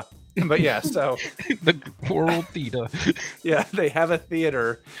theater. But yeah, so the World Theater. Yeah, they have a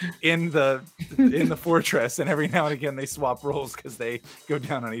theater in the fortress, and every now and again they swap roles because they go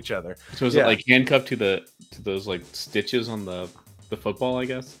down on each other. So is it like handcuffed to those like stitches on the football? I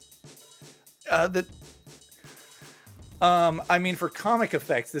guess. I mean, for comic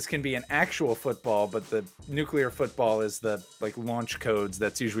effects, this can be an actual football, but the nuclear football is the like launch codes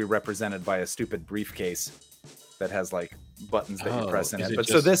that's usually represented by a stupid briefcase that has like buttons that you press in it. But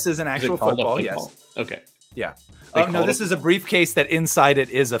so this is an actual football, yes. Okay. Yeah. Oh no, this is a briefcase that inside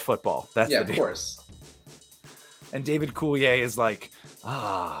it is a football. That's the deal. Of course. And David Coulier is like,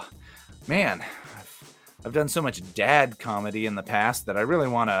 man, I've done so much dad comedy in the past that I really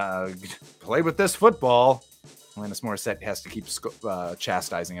want to play with this football. Alanis Morissette has to keep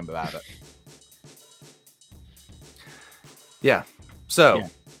chastising him about it. Yeah. So,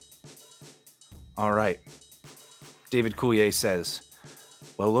 all right. David Coulier says,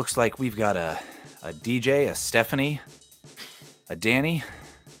 well, looks like we've got a DJ, a Stephanie, a Danny,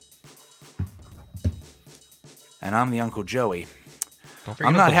 and I'm the Uncle Joey.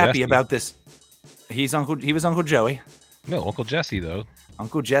 I'm not happy about this. He was Uncle Joey. No, Uncle Jesse, though.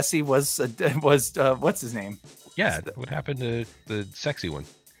 Uncle Jesse was what's his name? Yeah, what happened to the sexy one?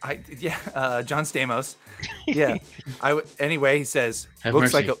 John Stamos. Yeah. Anyway, he says, Have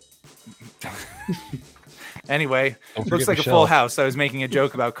looks mercy. like a... Anyway, Don't looks forget like Michelle. a full house. I was making a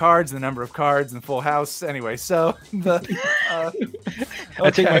joke about cards, the number of cards, and full house. Anyway, so I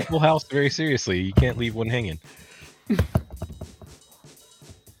take my full house very seriously. You can't leave one hanging.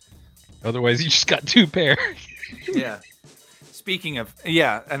 Otherwise, you just got two pair. Yeah. Speaking of,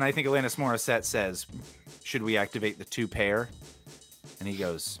 and I think Alanis Morissette says, should we activate the two pair? And he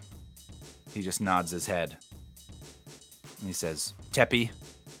just nods his head. And he says, Teppy,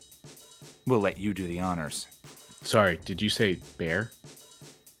 we'll let you do the honors. Sorry, did you say bear?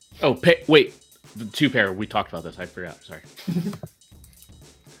 Oh, wait. The two pair. We talked about this. I forgot. Sorry.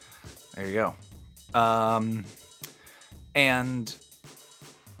 There you go. And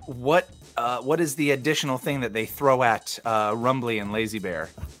what is the additional thing that they throw at Rumbly and Lazy Bear?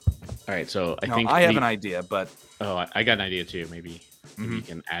 All right, so I have an idea, but I got an idea too. Maybe you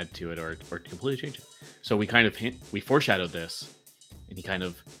can add to it or completely change it. So we foreshadowed this,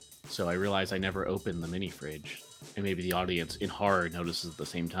 and so I realized I never opened the mini fridge, and maybe the audience in horror notices at the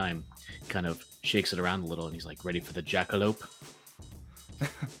same time, kind of shakes it around a little, and he's like ready for the jackalope.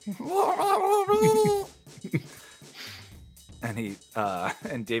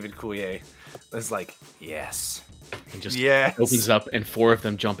 And David Coulier was like, yes. And just yes. opens up, and four of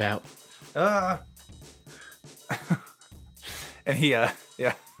them jump out. And he, Oh,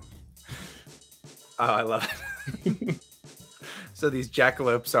 I love it. So these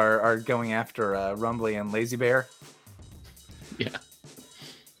jackalopes are going after Rumbly and Lazy Bear. Yeah.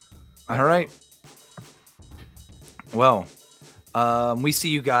 All right. Well, we see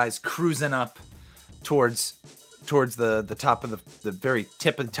you guys cruising up towards the top of the very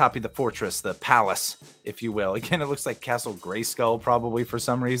top of the fortress, the palace, if you will. Again, it looks like Castle Grayskull probably for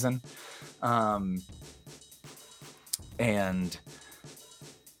some reason. And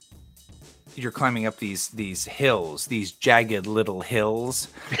you're climbing up these hills, these jagged little hills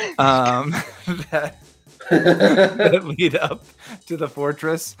that lead up to the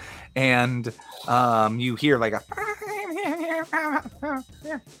fortress, and you hear like a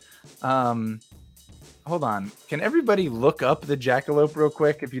hold on. Can everybody look up the jackalope real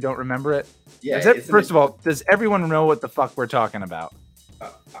quick if you don't remember it? Yeah. First of all, does everyone know what the fuck we're talking about?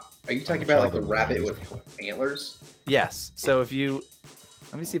 Are you talking about like the rabbit with antlers? Yes. So if you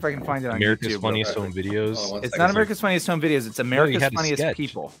let me see if I can find it on America's YouTube. Funniest Home Videos. It's not America's Funniest Home Videos. It's America's had a Funniest sketch.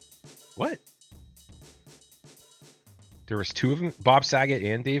 People. What? There was two of them. Bob Saget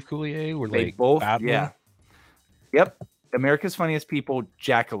and Dave Coulier were They like both, battling? yeah. Yep. America's Funniest People,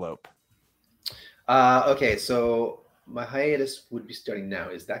 Jackalope. Okay, so my hiatus would be starting now.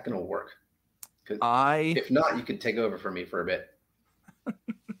 Is that going to work? 'Cause if not, you could take over for me for a bit.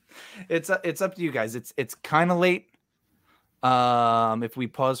 It's up to you guys. It's kind of late. If we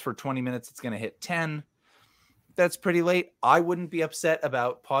pause for 20 minutes, it's going to hit 10. That's pretty late. I wouldn't be upset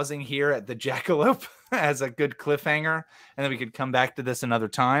about pausing here at the Jackalope as a good cliffhanger, and then we could come back to this another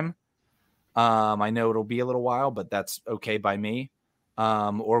time. I know it'll be a little while, but that's okay by me.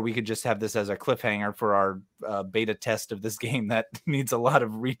 Or we could just have this as a cliffhanger for our beta test of this game that needs a lot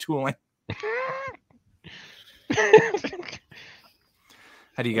of retooling.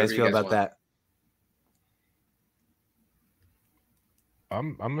 How do you guys feel about that?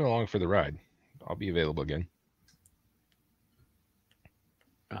 I'm along for the ride. I'll be available again.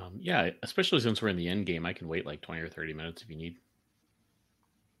 Yeah, especially since we're in the end game, I can wait like 20 or 30 minutes if you need.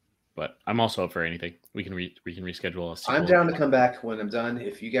 But I'm also up for anything. We can reschedule a sequel. I'm down to come back when I'm done.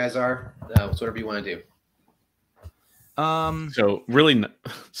 If you guys are, whatever you want to do. So really,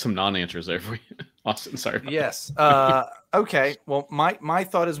 some non-answers there for you, Austin. Sorry. Yes. Okay. Well, my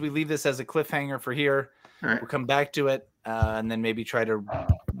thought is we leave this as a cliffhanger for here. All right. We'll come back to it, and then maybe try to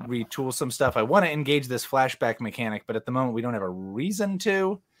retool some stuff. I want to engage this flashback mechanic, but at the moment we don't have a reason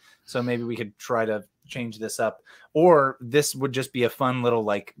to. So maybe we could try to change this up, or this would just be a fun little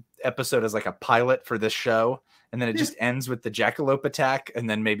like episode as like a pilot for this show, and then it just ends with the jackalope attack, and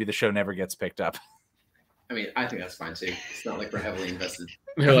then maybe the show never gets picked up. I mean, I think that's fine too. It's not like we're heavily invested.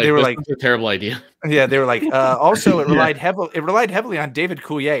 They were like, a terrible idea. Yeah, they were like. Also, it relied heavily on David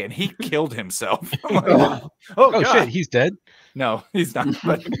Coulier, and he killed himself. Like, oh shit, he's dead. No, he's not.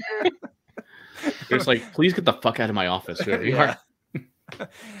 But it's like, please get the fuck out of my office. Whoever you are.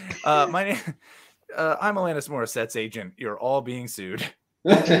 My name. I'm Alanis Morissette's agent. You're all being sued.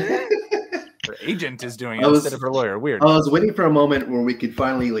 Her agent is doing it instead of her lawyer. Weird. I was waiting for a moment where we could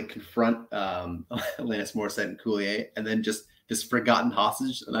finally like confront Alanis Morissette and Coulier, and then just this forgotten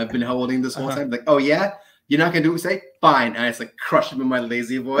hostage that I've been holding this whole time. Like, oh yeah, you're not gonna do what we say? Fine. And I just like crush him in my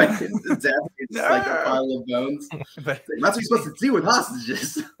lazy boy. It's like a pile of bones. But that's what you're supposed to do with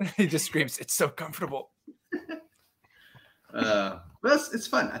hostages. He just screams, "It's so comfortable." But it's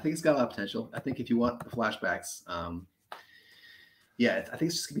fun. I think it's got a lot of potential. I think if you want the flashbacks, I think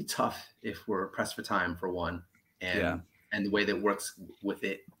it's just gonna be tough if we're pressed for time for one, and the way that works with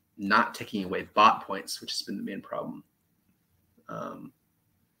it not taking away bot points, which has been the main problem.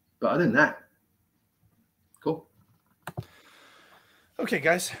 But other than that, cool. Okay,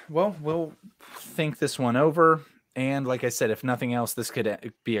 guys. Well, we'll think this one over. And like I said, if nothing else, this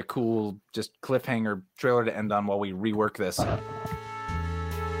could be a cool just cliffhanger trailer to end on while we rework this.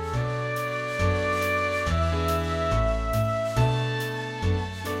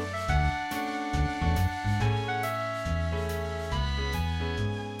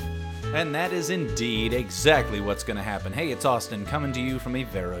 And that is indeed exactly what's going to happen. Hey, it's Austin coming to you from a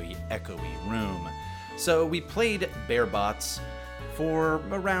very echoey room. So we played BareBots for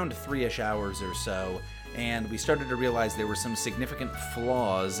around 3-ish hours or so, and we started to realize there were some significant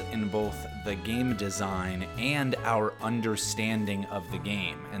flaws in both the game design and our understanding of the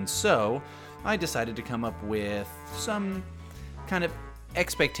game. And so I decided to come up with some kind of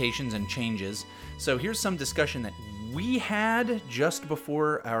expectations and changes. So here's some discussion that we had just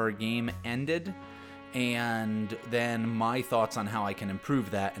before our game ended, and then my thoughts on how I can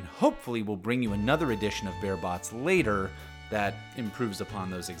improve that, and hopefully we'll bring you another edition of BareBots later that improves upon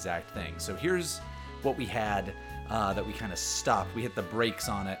those exact things. So here's what we had that we kind of stopped. We hit the brakes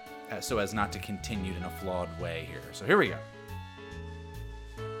on it so as not to continue in a flawed way here. So here we go.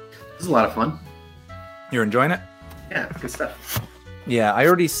 This is a lot of fun. You're enjoying it? Yeah, good stuff. Yeah, I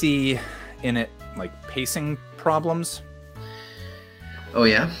already see in it like pacing problems. Oh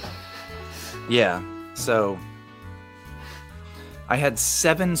yeah? Yeah, so I had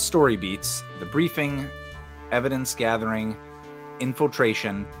 7 story beats: the briefing, evidence gathering,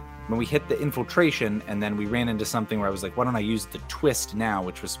 infiltration. When we hit the infiltration, and then we ran into something where I was like, why don't I use the twist now,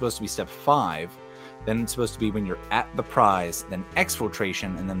 which was supposed to be step 5. Then it's supposed to be when you're at the prize, then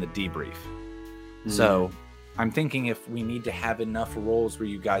exfiltration, and then the debrief. So I'm thinking if we need to have enough roles where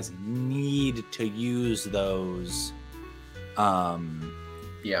you guys need to use those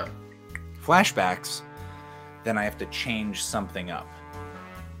flashbacks, then I have to change something up.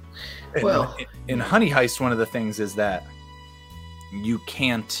 Well, in Honey Heist, one of the things is that you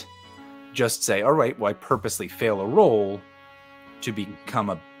can't just say, all right, well, I purposely fail a roll to become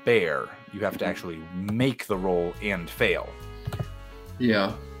a bear. You have to actually make the roll and fail.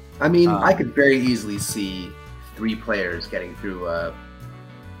 Yeah. I mean, I could very easily see 3 players getting through a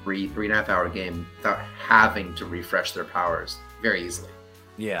 3.5 hour game without having to refresh their powers very easily.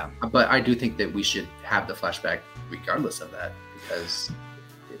 Yeah. But I do think that we should have the flashback regardless of that, because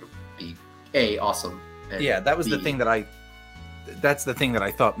it would be awesome. And yeah, that was the thing that that's the thing that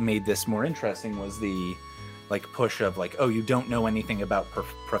I thought made this more interesting, was the like push of like, oh, you don't know anything about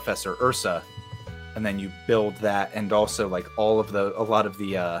Professor Ursa, and then you build that, and also like a lot of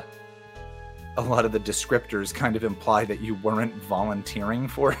the descriptors kind of imply that you weren't volunteering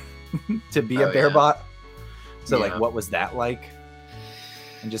for to be a BareBot. So like, what was that like?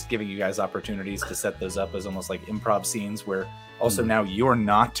 And just giving you guys opportunities to set those up as almost like improv scenes where also now you're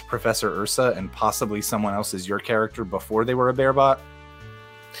not Professor Ursa and possibly someone else is your character before they were a BareBot.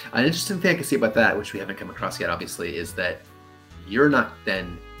 An interesting thing I can see about that, which we haven't come across yet, obviously, is that you're not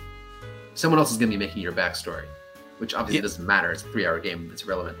then. Someone else is going to be making your backstory, which obviously doesn't matter. It's a 3-hour game. It's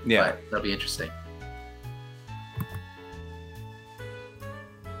irrelevant. Yeah. But that'll be interesting.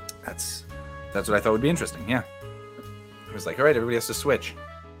 That's what I thought would be interesting. Yeah. It was like, all right, everybody has to switch.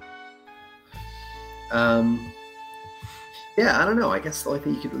 Yeah, I don't know. I guess the only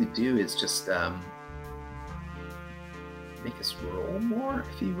thing you could really do is just make us roll more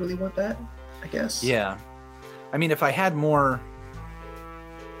if you really want that, I guess. Yeah. I mean, if I had more...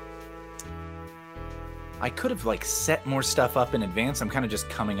 I could have, like, set more stuff up in advance. I'm kind of just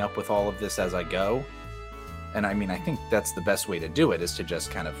coming up with all of this as I go. And, I mean, I think that's the best way to do it, is to just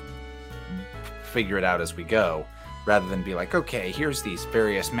kind of figure it out as we go, rather than be like, okay, here's these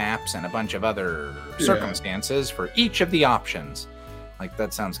various maps and a bunch of other circumstances for each of the options. Like,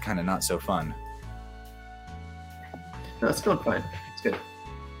 that sounds kind of not so fun. No, it's going fine. It's good.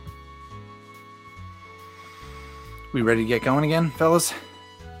 We ready to get going again, fellas?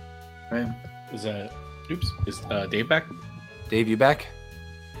 Right. Is Dave back? Dave, you back?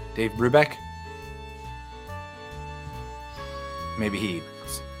 Dave Brubeck? Maybe he's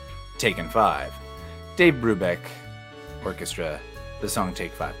taken 5. Dave Brubeck Orchestra, the song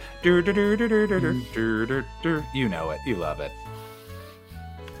Take 5. You know it. You love it.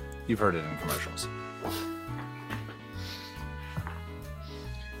 You've heard it in commercials.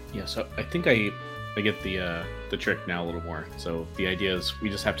 Yeah, so I think I get the trick now a little more. So the idea is we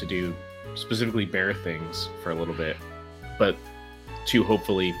just have to do specifically bear things for a little bit, but to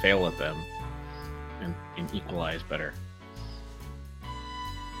hopefully fail at them and equalize better. I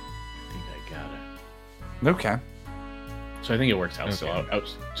think I got it. Okay. So I think it works out. Okay. So I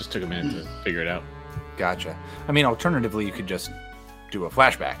just took a minute to figure it out. Gotcha. I mean, alternatively, you could just do a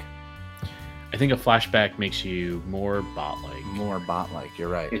flashback. I think a flashback makes you more bot-like. More bot-like, you're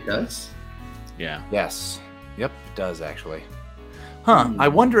right. It does? Yeah. Yes. Yep, it does, actually. Huh. I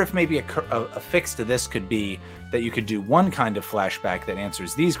wonder if maybe a fix to this could be that you could do one kind of flashback that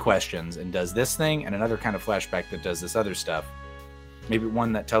answers these questions and does this thing, and another kind of flashback that does this other stuff. Maybe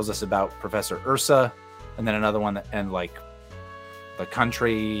one that tells us about Professor Ursa, and then another one that, and like the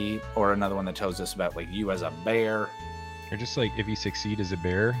country, or another one that tells us about like you as a bear. Or just like if you succeed as a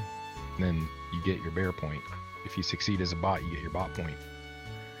bear, then you get your bear point. If you succeed as a bot, you get your bot point.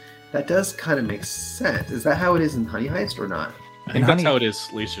 That does kind of make sense. Is that how it is in Honey Heist or not? I think that's how it is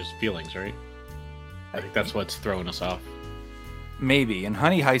Lisa's feelings, right? I think that's what's throwing us off. Maybe. In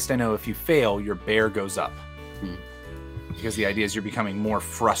Honey Heist, I know if you fail, your bear goes up. Because the idea is you're becoming more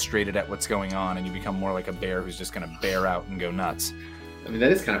frustrated at what's going on, and you become more like a bear who's just going to bear out and go nuts. I mean,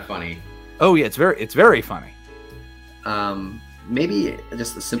 that is kind of funny. Oh yeah, it's very funny. Maybe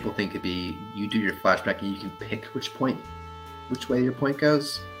just a simple thing could be you do your flashback and you can pick which way your point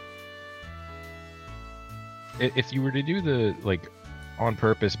goes. If you were to do the like on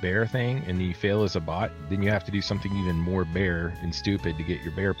purpose bear thing and you fail as a bot, then you have to do something even more bear and stupid to get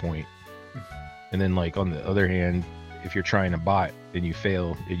your bear point. And then like on the other hand, if you're trying a bot and you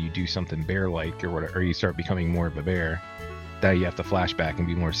fail and you do something bear like or whatever, or you start becoming more of a bear, that you have to flashback and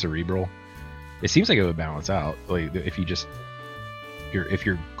be more cerebral. It seems like it would balance out. Like if you just if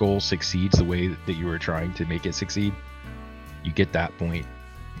your goal succeeds the way that you were trying to make it succeed, you get that point.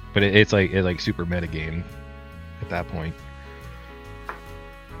 But it's like super meta game at that point.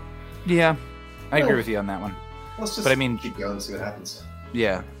 Yeah, I agree with you on that one. Let's just But I mean- keep going and see what happens.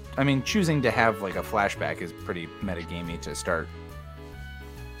 Yeah, I mean, choosing to have like a flashback is pretty metagamey to start.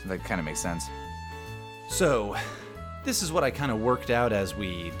 So that kind of makes sense. So, this is what I kind of worked out as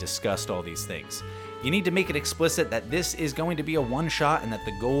we discussed all these things. You need to make it explicit that this is going to be a one-shot and that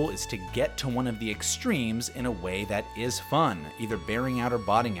the goal is to get to one of the extremes in a way that is fun, either bearing out or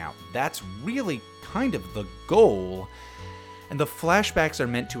botting out. That's really kind of the goal. And the flashbacks are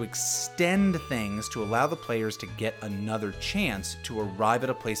meant to extend things to allow the players to get another chance to arrive at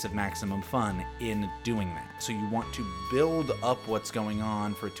a place of maximum fun in doing that. So you want to build up what's going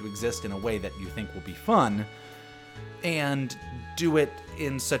on for it to exist in a way that you think will be fun, and do it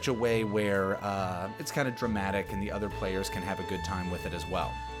in such a way where it's kind of dramatic and the other players can have a good time with it as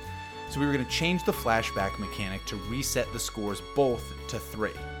well. So we were going to change the flashback mechanic to reset the scores both to 3.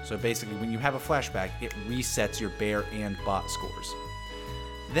 So basically, when you have a flashback, it resets your bear and bot scores.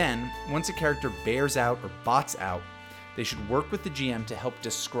 Then, once a character bears out or bots out, they should work with the GM to help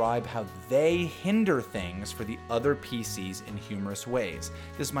describe how they hinder things for the other PCs in humorous ways.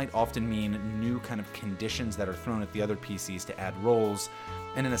 This might often mean new kind of conditions that are thrown at the other PCs to add roles,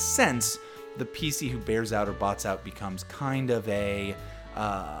 and in a sense, the PC who bears out or bots out becomes kind of a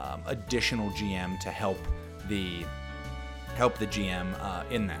additional GM to help the help the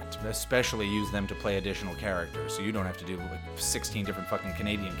GM in that. Especially use them to play additional characters, so you don't have to do like 16 different fucking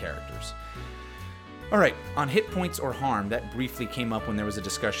Canadian characters. All right, on hit points or harm, that briefly came up when there was a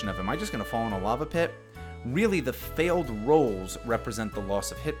discussion of, am I just going to fall in a lava pit? Really, the failed rolls represent the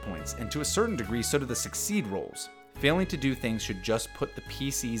loss of hit points, and to a certain degree, so do the succeed rolls. Failing to do things should just put the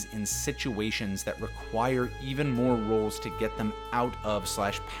PCs in situations that require even more rolls to get them out of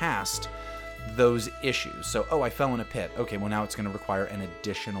 / past those issues. So, I fell in a pit. Okay, well now it's going to require an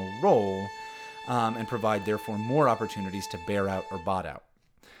additional roll and provide, therefore, more opportunities to bear out or bot out.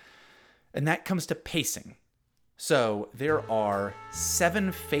 And that comes to pacing. So there are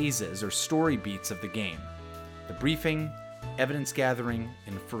 7 phases or story beats of the game. The briefing, evidence gathering,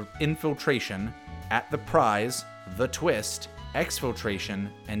 infiltration, at the prize, the twist, exfiltration,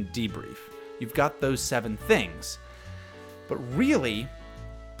 and debrief. You've got those 7 things. But really,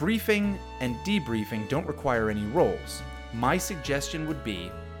 briefing and debriefing don't require any rolls. My suggestion would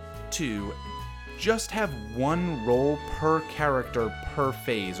be to just have 1 roll per character per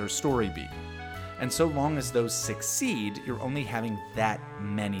phase or story beat. And so long as those succeed, you're only having that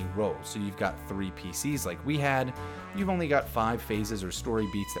many rolls. So you've got 3 PCs like we had. You've only got 5 phases or story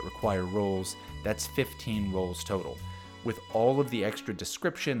beats that require rolls. That's 15 rolls total. With all of the extra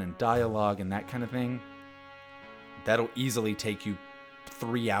description and dialogue and that kind of thing, that'll easily take you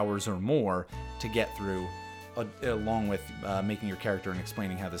 3 hours or more to get through, along with making your character and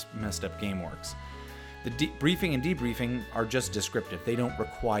explaining how this messed up game works. The briefing and debriefing are just descriptive. They don't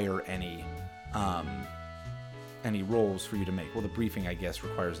require any rolls for you to make. Well, the briefing, I guess,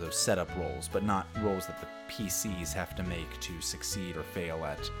 requires those setup rolls, but not rolls that the PCs have to make to succeed or fail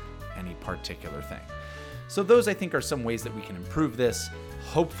at any particular thing. So those, I think, are some ways that we can improve this.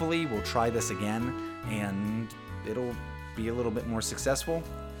 Hopefully, we'll try this again, and it'll be a little bit more successful.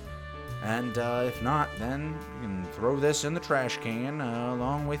 And if not, then you can throw this in the trash can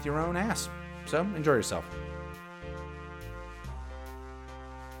along with your own ass. So, enjoy yourself.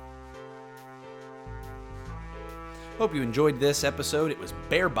 Hope you enjoyed this episode. It was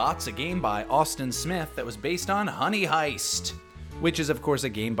Bear Bots, a game by Austin Smith that was based on Honey Heist, which is, of course, a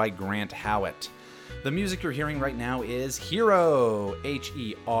game by Grant Howitt. The music you're hearing right now is Hero,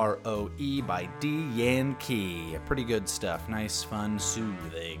 Heroe by D. Yankee. Pretty good stuff. Nice, fun,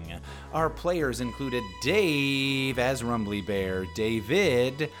 soothing. Our players included Dave as Rumbly Bear,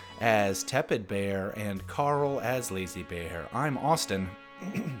 David as Tepid Bear, and Carl as Lazy Bear. I'm Austin,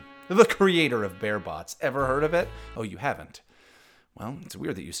 the creator of Bear Bots. Ever heard of it? Oh, you haven't? Well, it's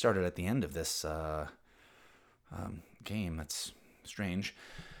weird that you started at the end of this game. That's strange.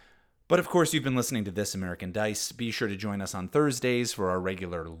 But of course, you've been listening to This American Dice. Be sure to join us on Thursdays for our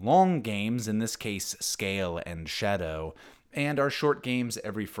regular long games, in this case, Scale and Shadow, and our short games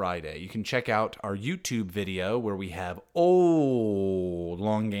every Friday. You can check out our YouTube video where we have old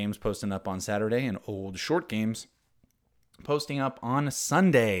long games posting up on Saturday and old short games posting up on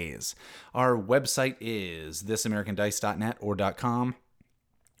Sundays. Our website is thisamericandice.net or .com.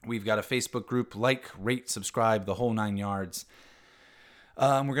 We've got a Facebook group. Like, rate, subscribe, the whole 9 yards.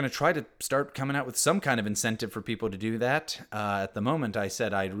 We're going to try to start coming out with some kind of incentive for people to do that. At the moment, I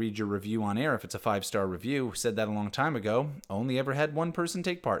said I'd read your review on air if it's a 5-star review. Said that a long time ago. Only ever had one person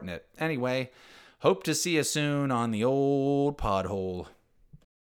take part in it. Anyway, hope to see you soon on the old podhole.